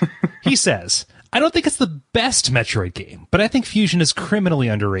 He says, I don't think it's the best Metroid game, but I think Fusion is criminally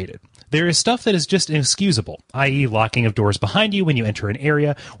underrated. There is stuff that is just inexcusable, i.e. locking of doors behind you when you enter an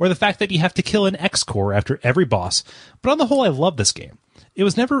area, or the fact that you have to kill an X-Core after every boss. But on the whole, I love this game. I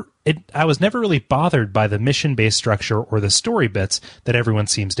was never really bothered by the mission-based structure or the story bits that everyone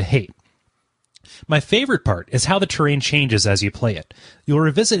seems to hate. My favorite part is how the terrain changes as you play it. You'll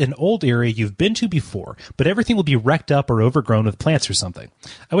revisit an old area you've been to before, but everything will be wrecked up or overgrown with plants or something.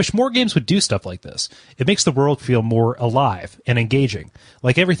 I wish more games would do stuff like this. It makes the world feel more alive and engaging,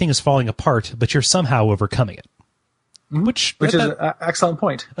 like everything is falling apart, but you're somehow overcoming it. Which is an excellent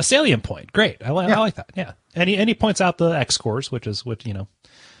point. A salient point. Great. I like that. Yeah. And he points out the X-Cores, which is what,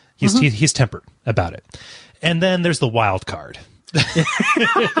 he's tempered about it. And then there's the wild card.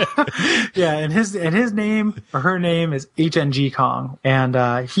 Yeah, and his name or her name is HNG Kong,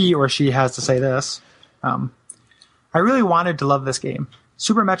 and he or she has to say this. I really wanted to love this game.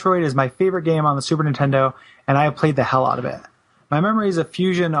 Super Metroid is my favorite game on the Super Nintendo, and I have played the hell out of it. My memories of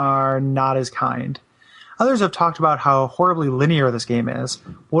Fusion are not as kind. Others have talked about how horribly linear this game is.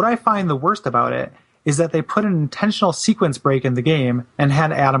 What I find the worst about it is that they put an intentional sequence break in the game and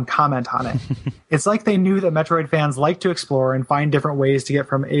had Adam comment on it. It's like they knew that Metroid fans like to explore and find different ways to get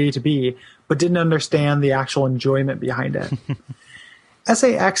from A to B, but didn't understand the actual enjoyment behind it.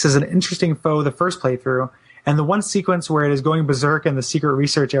 SAX is an interesting foe the first playthrough, and the one sequence where it is going berserk in the secret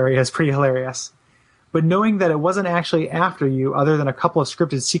research area is pretty hilarious. But knowing that it wasn't actually after you other than a couple of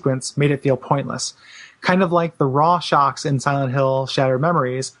scripted sequences made it feel pointless. Kind of like the raw shocks in Silent Hill Shattered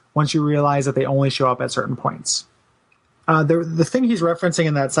Memories, once you realize that they only show up at certain points. The thing he's referencing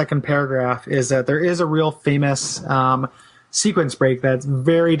in that second paragraph is that there is a real famous sequence break that's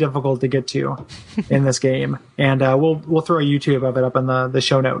very difficult to get to in this game, and we'll throw a YouTube of it up in the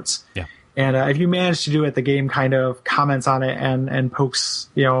show notes. Yeah. And if you manage to do it, the game kind of comments on it and pokes,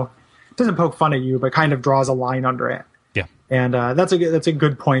 doesn't poke fun at you, but kind of draws a line under it. Yeah. And that's a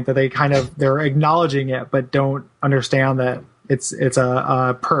good point that they're acknowledging it, but don't understand that it's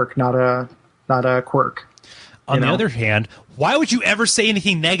a perk, not a quirk. On the other hand, why would you ever say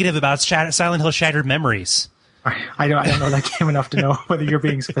anything negative about Silent Hill Shattered Memories? I don't know that game enough to know whether you're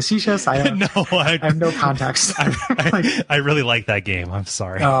being facetious. I have no context. I really like that game. I'm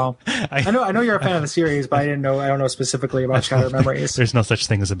sorry. Oh, I know you're a fan of the series, but I don't know specifically about Shattered Memories. There's no such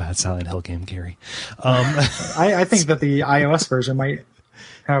thing as a bad Silent Hill game, Gary. I think that the iOS version might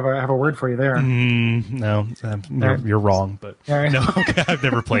have a word for you there. No, you're wrong. But right. No, I've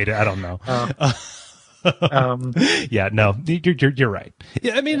never played it. I don't know. Yeah, no, you're right.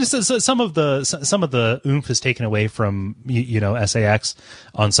 Yeah, I mean, some of the oomph is taken away from SAX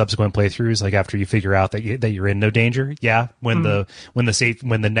on subsequent playthroughs. Like after you figure out that you're in no danger. Yeah, when the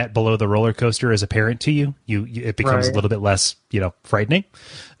net below the roller coaster is apparent to you, it becomes a little bit less frightening.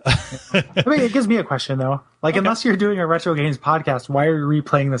 I mean, it gives me a question though. Like, unless you're doing a retro games podcast, why are you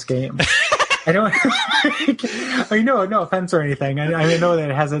replaying this game? I don't. No offense or anything. I know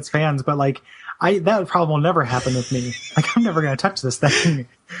that it has its fans, but like. That problem will never happen with me. Like, I'm never going to touch this thing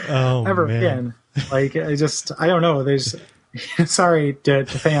ever again. Like, I don't know. There's, sorry to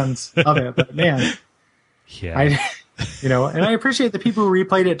fans of it, but man, yeah. And I appreciate the people who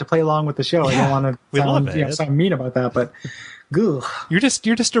replayed it to play along with the show. I don't want to sound mean about that, but goo. You're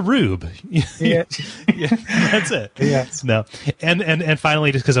just a rube. Yeah. That's it. Yeah. No. And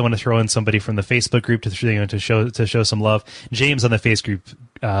finally, just because I want to throw in somebody from the Facebook group to show some love, James on the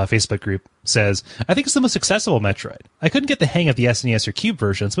Facebook group says, I think it's the most accessible Metroid. I couldn't get the hang of the SNES or Cube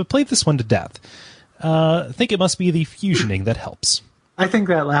versions, but played this one to death. I think it must be the fusioning that helps. I think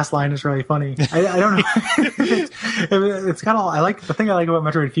that last line is really funny. I don't know. It's kind of. I like the thing I like about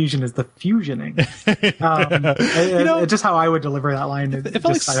Metroid Fusion is the fusioning. Just how I would deliver that line. I don't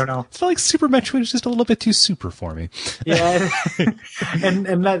know. It felt like Super Metroid is just a little bit too super for me. Yeah,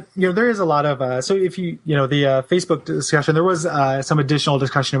 and that there is a lot of. So if the Facebook discussion, there was some additional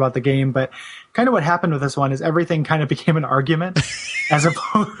discussion about the game, but kind of what happened with this one is everything kind of became an argument as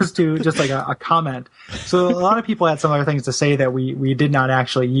opposed to just like a comment. So a lot of people had some other things to say that we did not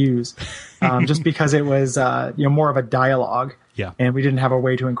actually use, just because it was more of a dialogue. Yeah. And we didn't have a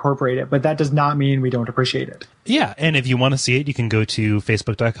way to incorporate it, but that does not mean we don't appreciate it. Yeah. And if you want to see it, you can go to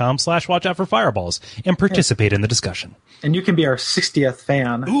facebook.com/watch out for fireballs and participate in the discussion. And you can be our 60th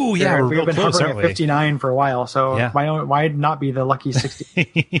fan. Ooh, yeah. We've been hovering at 59 for a while. So why not be the lucky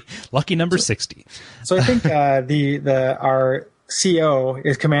 60? Lucky number 60. So I think our CEO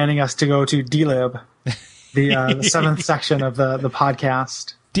is commanding us to go to DLib, the seventh section of the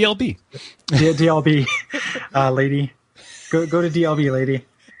podcast. DLB. DLB, lady. Go to DLB, lady.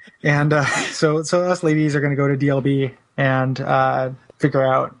 And so us ladies are going to go to DLB and figure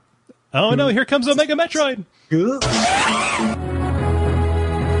out. Oh, no, here comes Omega Metroid.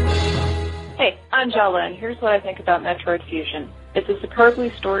 Hey, I'm Jala, and here's what I think about Metroid Fusion. It's a superbly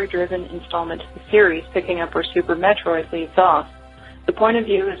story-driven installment to the series, picking up where Super Metroid leaves off. The point of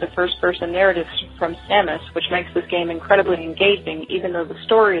view is a first-person narrative from Samus, which makes this game incredibly engaging, even though the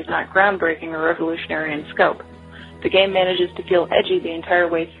story is not groundbreaking or revolutionary in scope. The game manages to feel edgy the entire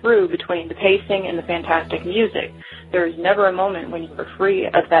way through between the pacing and the fantastic music. There is never a moment when you are free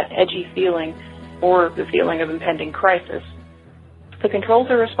of that edgy feeling or the feeling of impending crisis. The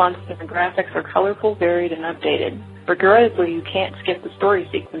controls are responsive and the graphics are colorful, varied, and updated. Regrettably, you can't skip the story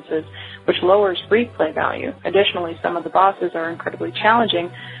sequences, which lowers replay value. Additionally, some of the bosses are incredibly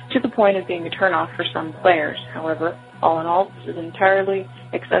challenging to the point of being a turnoff for some players. However, all in all, this is entirely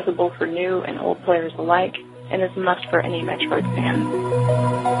accessible for new and old players alike, and is a must for any Metroid fan.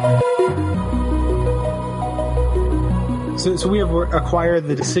 So we have acquired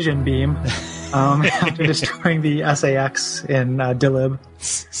the Decision Beam after destroying the SAX in Dilib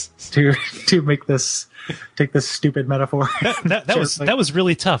to take this stupid metaphor. That was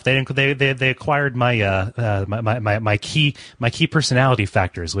really tough. They acquired my key personality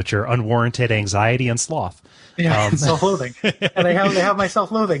factors, which are unwarranted anxiety and sloth. Yeah, self-loathing. And they have my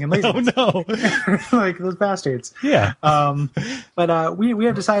self-loathing and laziness. Oh no, like those bastards. Yeah. But we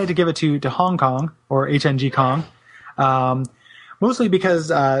have decided to give it to Hong Kong or HNG Kong. Mostly because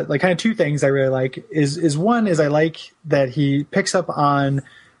kind of two things I really like is one is I like that he picks up on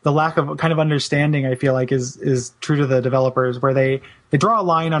the lack of kind of understanding I feel like is true to the developers, where they draw a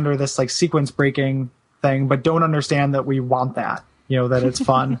line under this like sequence breaking thing, but don't understand that we want that, that it's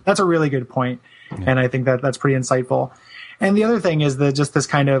fun. That's a really good point. Yeah. And I think that's pretty insightful. And the other thing is that just this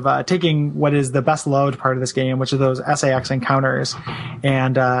kind of taking what is the best loved part of this game, which is those SAX encounters,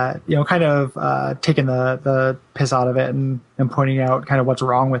 and kind of taking the piss out of it and pointing out kind of what's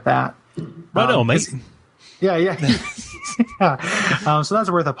wrong with that. Right on, mate. Yeah. So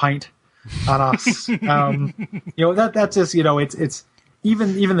that's worth a pint on us. That's just it's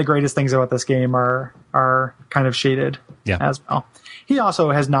even the greatest things about this game are kind of shaded as well. He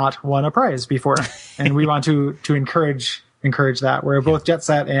also has not won a prize before, and we want to encourage that. Where both Jet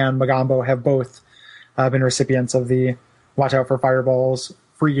Set and Magambo have both been recipients of the Watch Out for Fireballs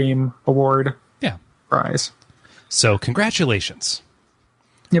free game award prize. So congratulations.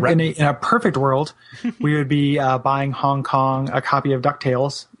 Yep, in a perfect world, we would be buying Hong Kong a copy of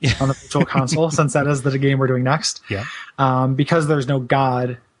DuckTales on the Virtual Console, since that is the game we're doing next. Yeah. Because there's no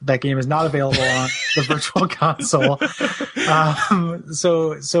God, that game is not available on the Virtual Console.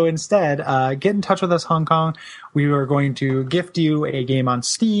 So instead, get in touch with us, Hong Kong. We are going to gift you a game on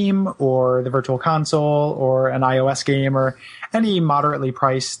Steam or the Virtual Console or an iOS game or any moderately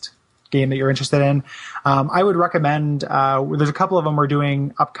priced game that you're interested in. I would recommend, there's a couple of them we're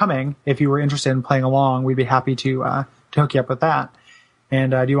doing upcoming. If you were interested in playing along, we'd be happy to hook you up with that.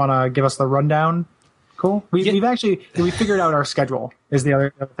 And do you want to give us the rundown? Cool. We figured out our schedule is the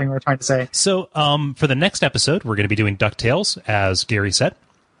other thing we're trying to say. So for the next episode, we're going to be doing DuckTales, as Gary said.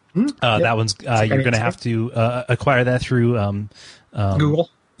 That one's you're going to have to acquire that through Google.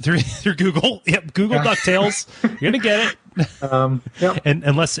 Through Google. Yep, Google DuckTales. You're going to get it. Yep. And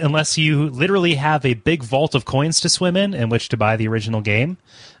unless you literally have a big vault of coins to swim in which to buy the original game,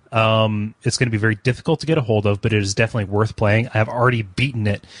 it's going to be very difficult to get a hold of, but it is definitely worth playing. I have already beaten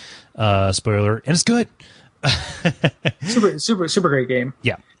it. Spoiler, and it's good. super great game.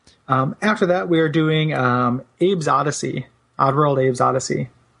 Yeah. After that, we are doing Abe's Odyssey, Oddworld Abe's Odyssey,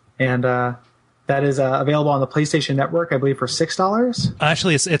 and that that is available on the PlayStation Network, I believe, for $6.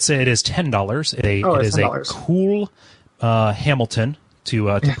 Actually, it is $10. It is $10. a cool Hamilton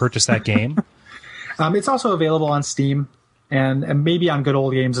to purchase that game. It's also available on Steam and maybe on Good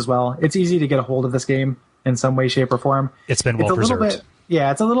Old Games as well. It's easy to get a hold of this game in some way, shape, or form. It's been well preserved.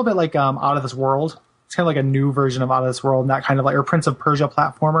 It's a little bit like Out of This World. It's kind of like a new version of Out of This World, not kind of like or Prince of Persia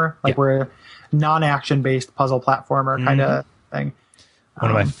platformer, like we're a non-action based puzzle platformer kind of thing.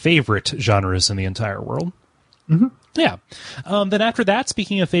 One of my favorite genres in the entire world. Mm-hmm. Yeah. Then after that,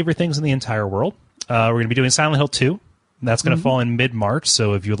 speaking of favorite things in the entire world, we're going to be doing Silent Hill 2. That's going to fall in mid-March.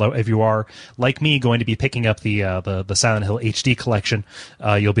 So if you are like me, going to be picking up the Silent Hill HD collection,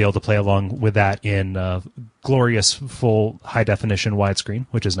 you'll be able to play along with that in glorious full high definition widescreen,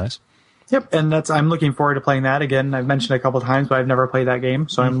 which is nice. Yep, and I'm looking forward to playing that again. I've mentioned it a couple of times, but I've never played that game,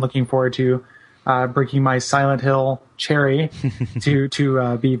 so I'm looking forward to breaking my Silent Hill cherry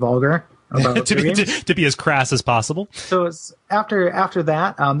to be vulgar. to be as crass as possible. So it's after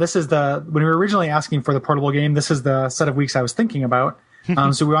that, this is when we were originally asking for the portable game, this is the set of weeks I was thinking about.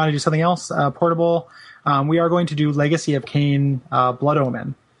 So we want to do something else portable. We are going to do Legacy of Kain Blood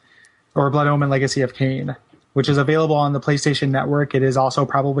Omen, or Blood Omen Legacy of Kain, which is available on the PlayStation Network. It is also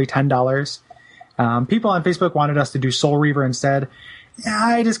probably $10. People on Facebook wanted us to do Soul Reaver instead.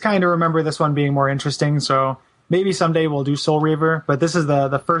 I just kind of remember this one being more interesting, so maybe someday we'll do Soul Reaver, but this is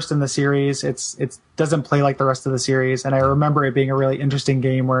the first in the series. It doesn't play like the rest of the series, and I remember it being a really interesting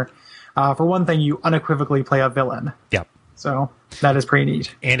game where, for one thing, you unequivocally play a villain. Yep. So that is pretty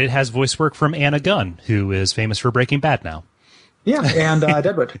neat. And it has voice work from Anna Gunn, who is famous for Breaking Bad now. Yeah, and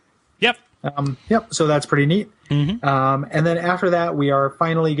Deadwood. Yep. Yep, so that's pretty neat. Mm-hmm. And then after that, we are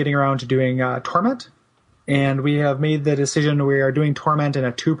finally getting around to doing Torment, and we have made the decision we are doing Torment in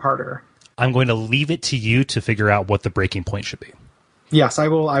a two-parter. I'm going to leave it to you to figure out what the breaking point should be. Yes, I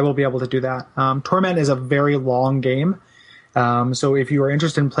will be able to do that. Torment is a very long game. So if you are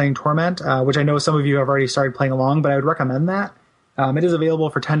interested in playing Torment, which I know some of you have already started playing along, but I would recommend that. It is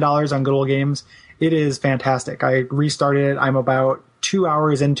available for $10 on Good Old Games. It is fantastic. I restarted it. I'm about 2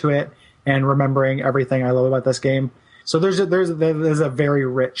 hours into it and remembering everything I love about this game. So there's a very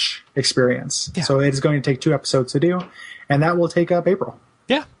rich experience. Yeah. So it is going to take 2 episodes to do, and that will take up April.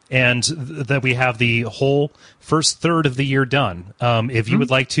 Yeah. And that we have the whole first third of the year done. If you would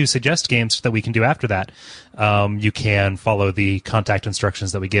like to suggest games that we can do after that, you can follow the contact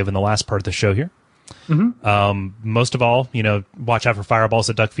instructions that we give in the last part of the show here. Mm-hmm. Most of all, watch out for fireballs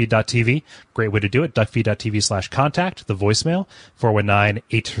at duckfeed.tv. Great way to do it. Duckfeed.tv/contact. The voicemail,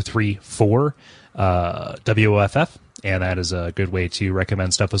 419-834-WOFF. And that is a good way to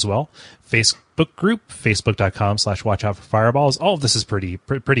recommend stuff as well. Facebook group, facebook.com/watch out for fireballs. All of this is pretty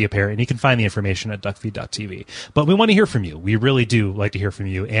apparent. You can find the information at duckfeed.tv. But we want to hear from you. We really do like to hear from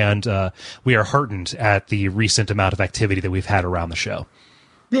you. And we are heartened at the recent amount of activity that we've had around the show.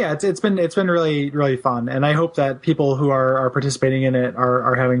 Yeah, it's been really, really fun. And I hope that people who are participating in it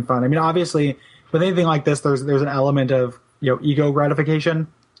are having fun. I mean, obviously, with anything like this, there's an element of ego gratification.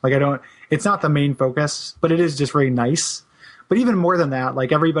 Like it's not the main focus, but it is just really nice. But even more than that,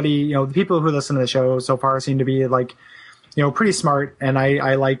 like everybody, the people who listen to the show so far seem to be like, pretty smart. And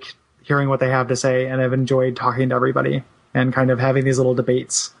I like hearing what they have to say. And I've enjoyed talking to everybody and kind of having these little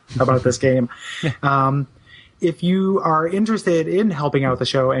debates about this game. If you are interested in helping out the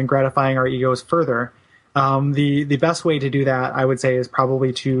show and gratifying our egos further, the best way to do that, I would say, is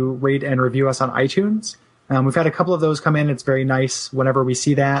probably to rate and review us on iTunes. We've had a couple of those come in. It's very nice whenever we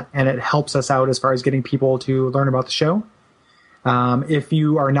see that, and it helps us out as far as getting people to learn about the show. If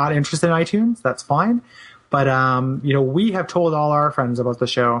you are not interested in iTunes, that's fine. But, we have told all our friends about the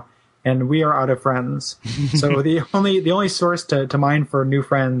show, and we are out of friends. So the only source to mine for new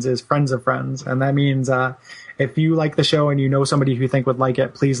friends is friends of friends. And that means if you like the show and you know somebody who you think would like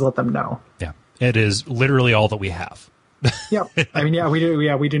it, please let them know. Yeah, it is literally all that we have. Yeah, I mean, we do.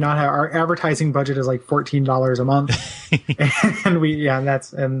 Yeah, we do not have, our advertising budget is like $14 a month,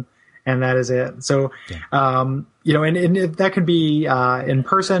 and that is it. So, and that could be in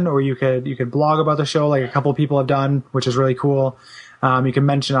person, or you could blog about the show, like a couple of people have done, which is really cool. You can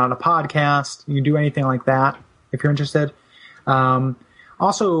mention it on a podcast. You can do anything like that if you're interested.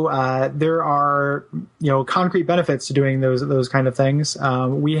 Also, there are concrete benefits to doing those kind of things.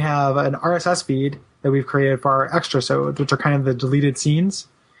 We have an RSS feed that we've created for our extrasodes, which are kind of the deleted scenes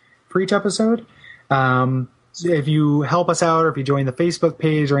for each episode. So if you help us out, or if you join the Facebook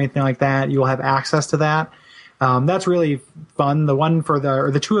page or anything like that, you will have access to that. That's really fun. The one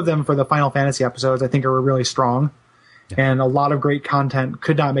the two of them for the Final Fantasy episodes, I think, are really strong. Yeah. And a lot of great content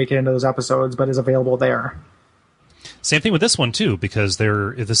could not make it into those episodes, but is available there. Same thing with this one too, because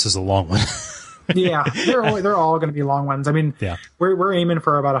this is a long one. Yeah, they're all going to be long ones. I mean, Yeah. we're aiming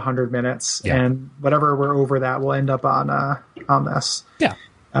for about 100 minutes, Yeah. and whatever we're over that, we'll end up on this. Yeah.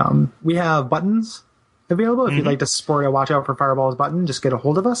 We have buttons available. If you'd like to sport a Watch Out for Fireballs button, just get a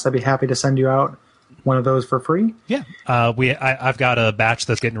hold of us. I'd be happy to send you out one of those for free. Yeah, I've got a batch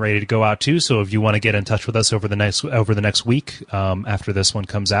that's getting ready to go out too. So if you want to get in touch with us over the next week after this one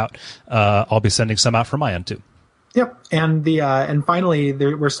comes out, I'll be sending some out from my end too. Yep, and and finally,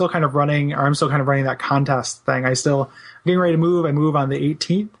 we're still kind of running, or I'm still kind of running that contest thing. I'm getting ready to move. I move on the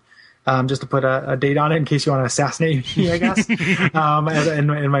 18th. Just to put a date on it in case you want to assassinate me, I guess, in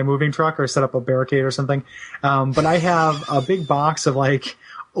my moving truck or set up a barricade or something. But I have a big box of like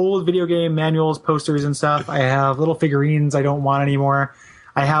old video game manuals, posters and stuff. I have little figurines I don't want anymore.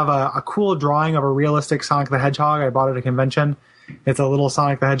 I have a cool drawing of a realistic Sonic the Hedgehog I bought at a convention. It's a little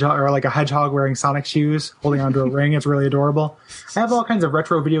Sonic the Hedgehog, or like a hedgehog wearing Sonic shoes, holding onto a ring. It's really adorable. I have all kinds of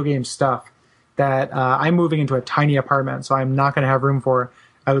retro video game stuff that I'm moving into a tiny apartment, so I'm not going to have room for.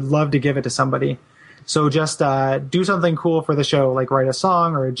 I would love to give it to somebody. So just do something cool for the show, like write a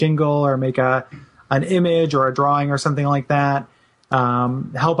song or a jingle or make an image or a drawing or something like that.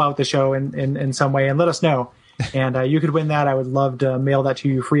 Help out the show in some way and let us know. And you could win that. I would love to mail that to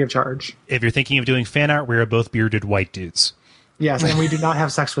you free of charge. If you're thinking of doing fan art, we are both bearded white dudes. Yes, and we do not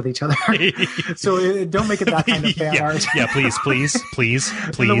have sex with each other. So don't make it that kind of fan art. Yeah, please.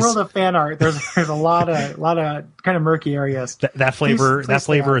 In the world of fan art, there's a lot of kind of murky areas. That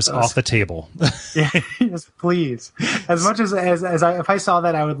flavor is off the table. Yes, please. As much as if I saw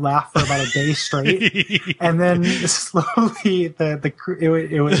that, I would laugh for about a day straight, and then slowly it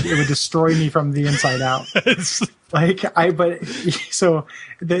would destroy me from the inside out. So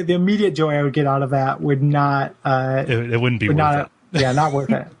the immediate joy I would get out of that would not. It wouldn't be worth it. Yeah, not worth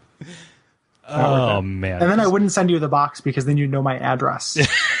it. Oh man! And then I wouldn't send you the box because then you'd know my address.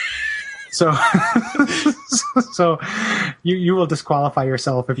 So you will disqualify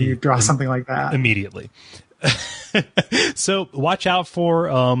yourself if you draw something like that immediately. So watch out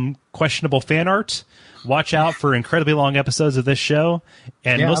for questionable fan art. Watch out for incredibly long episodes of this show,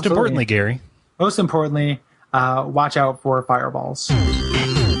 and most importantly, Gary. Most importantly, watch out for fireballs.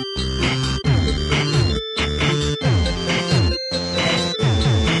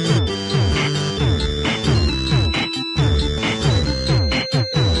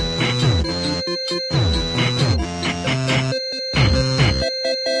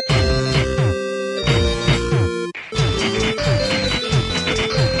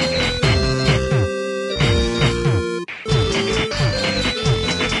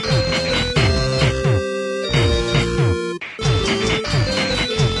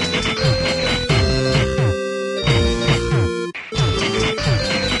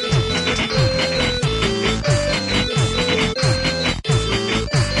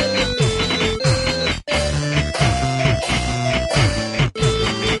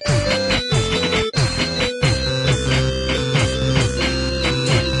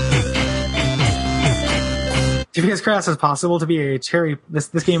 To be as crass as possible, to be a cherry, this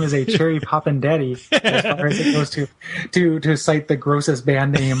game is a cherry poppin' daddy as far as it goes to cite the grossest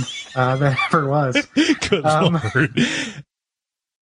band name that ever was. Good Lord.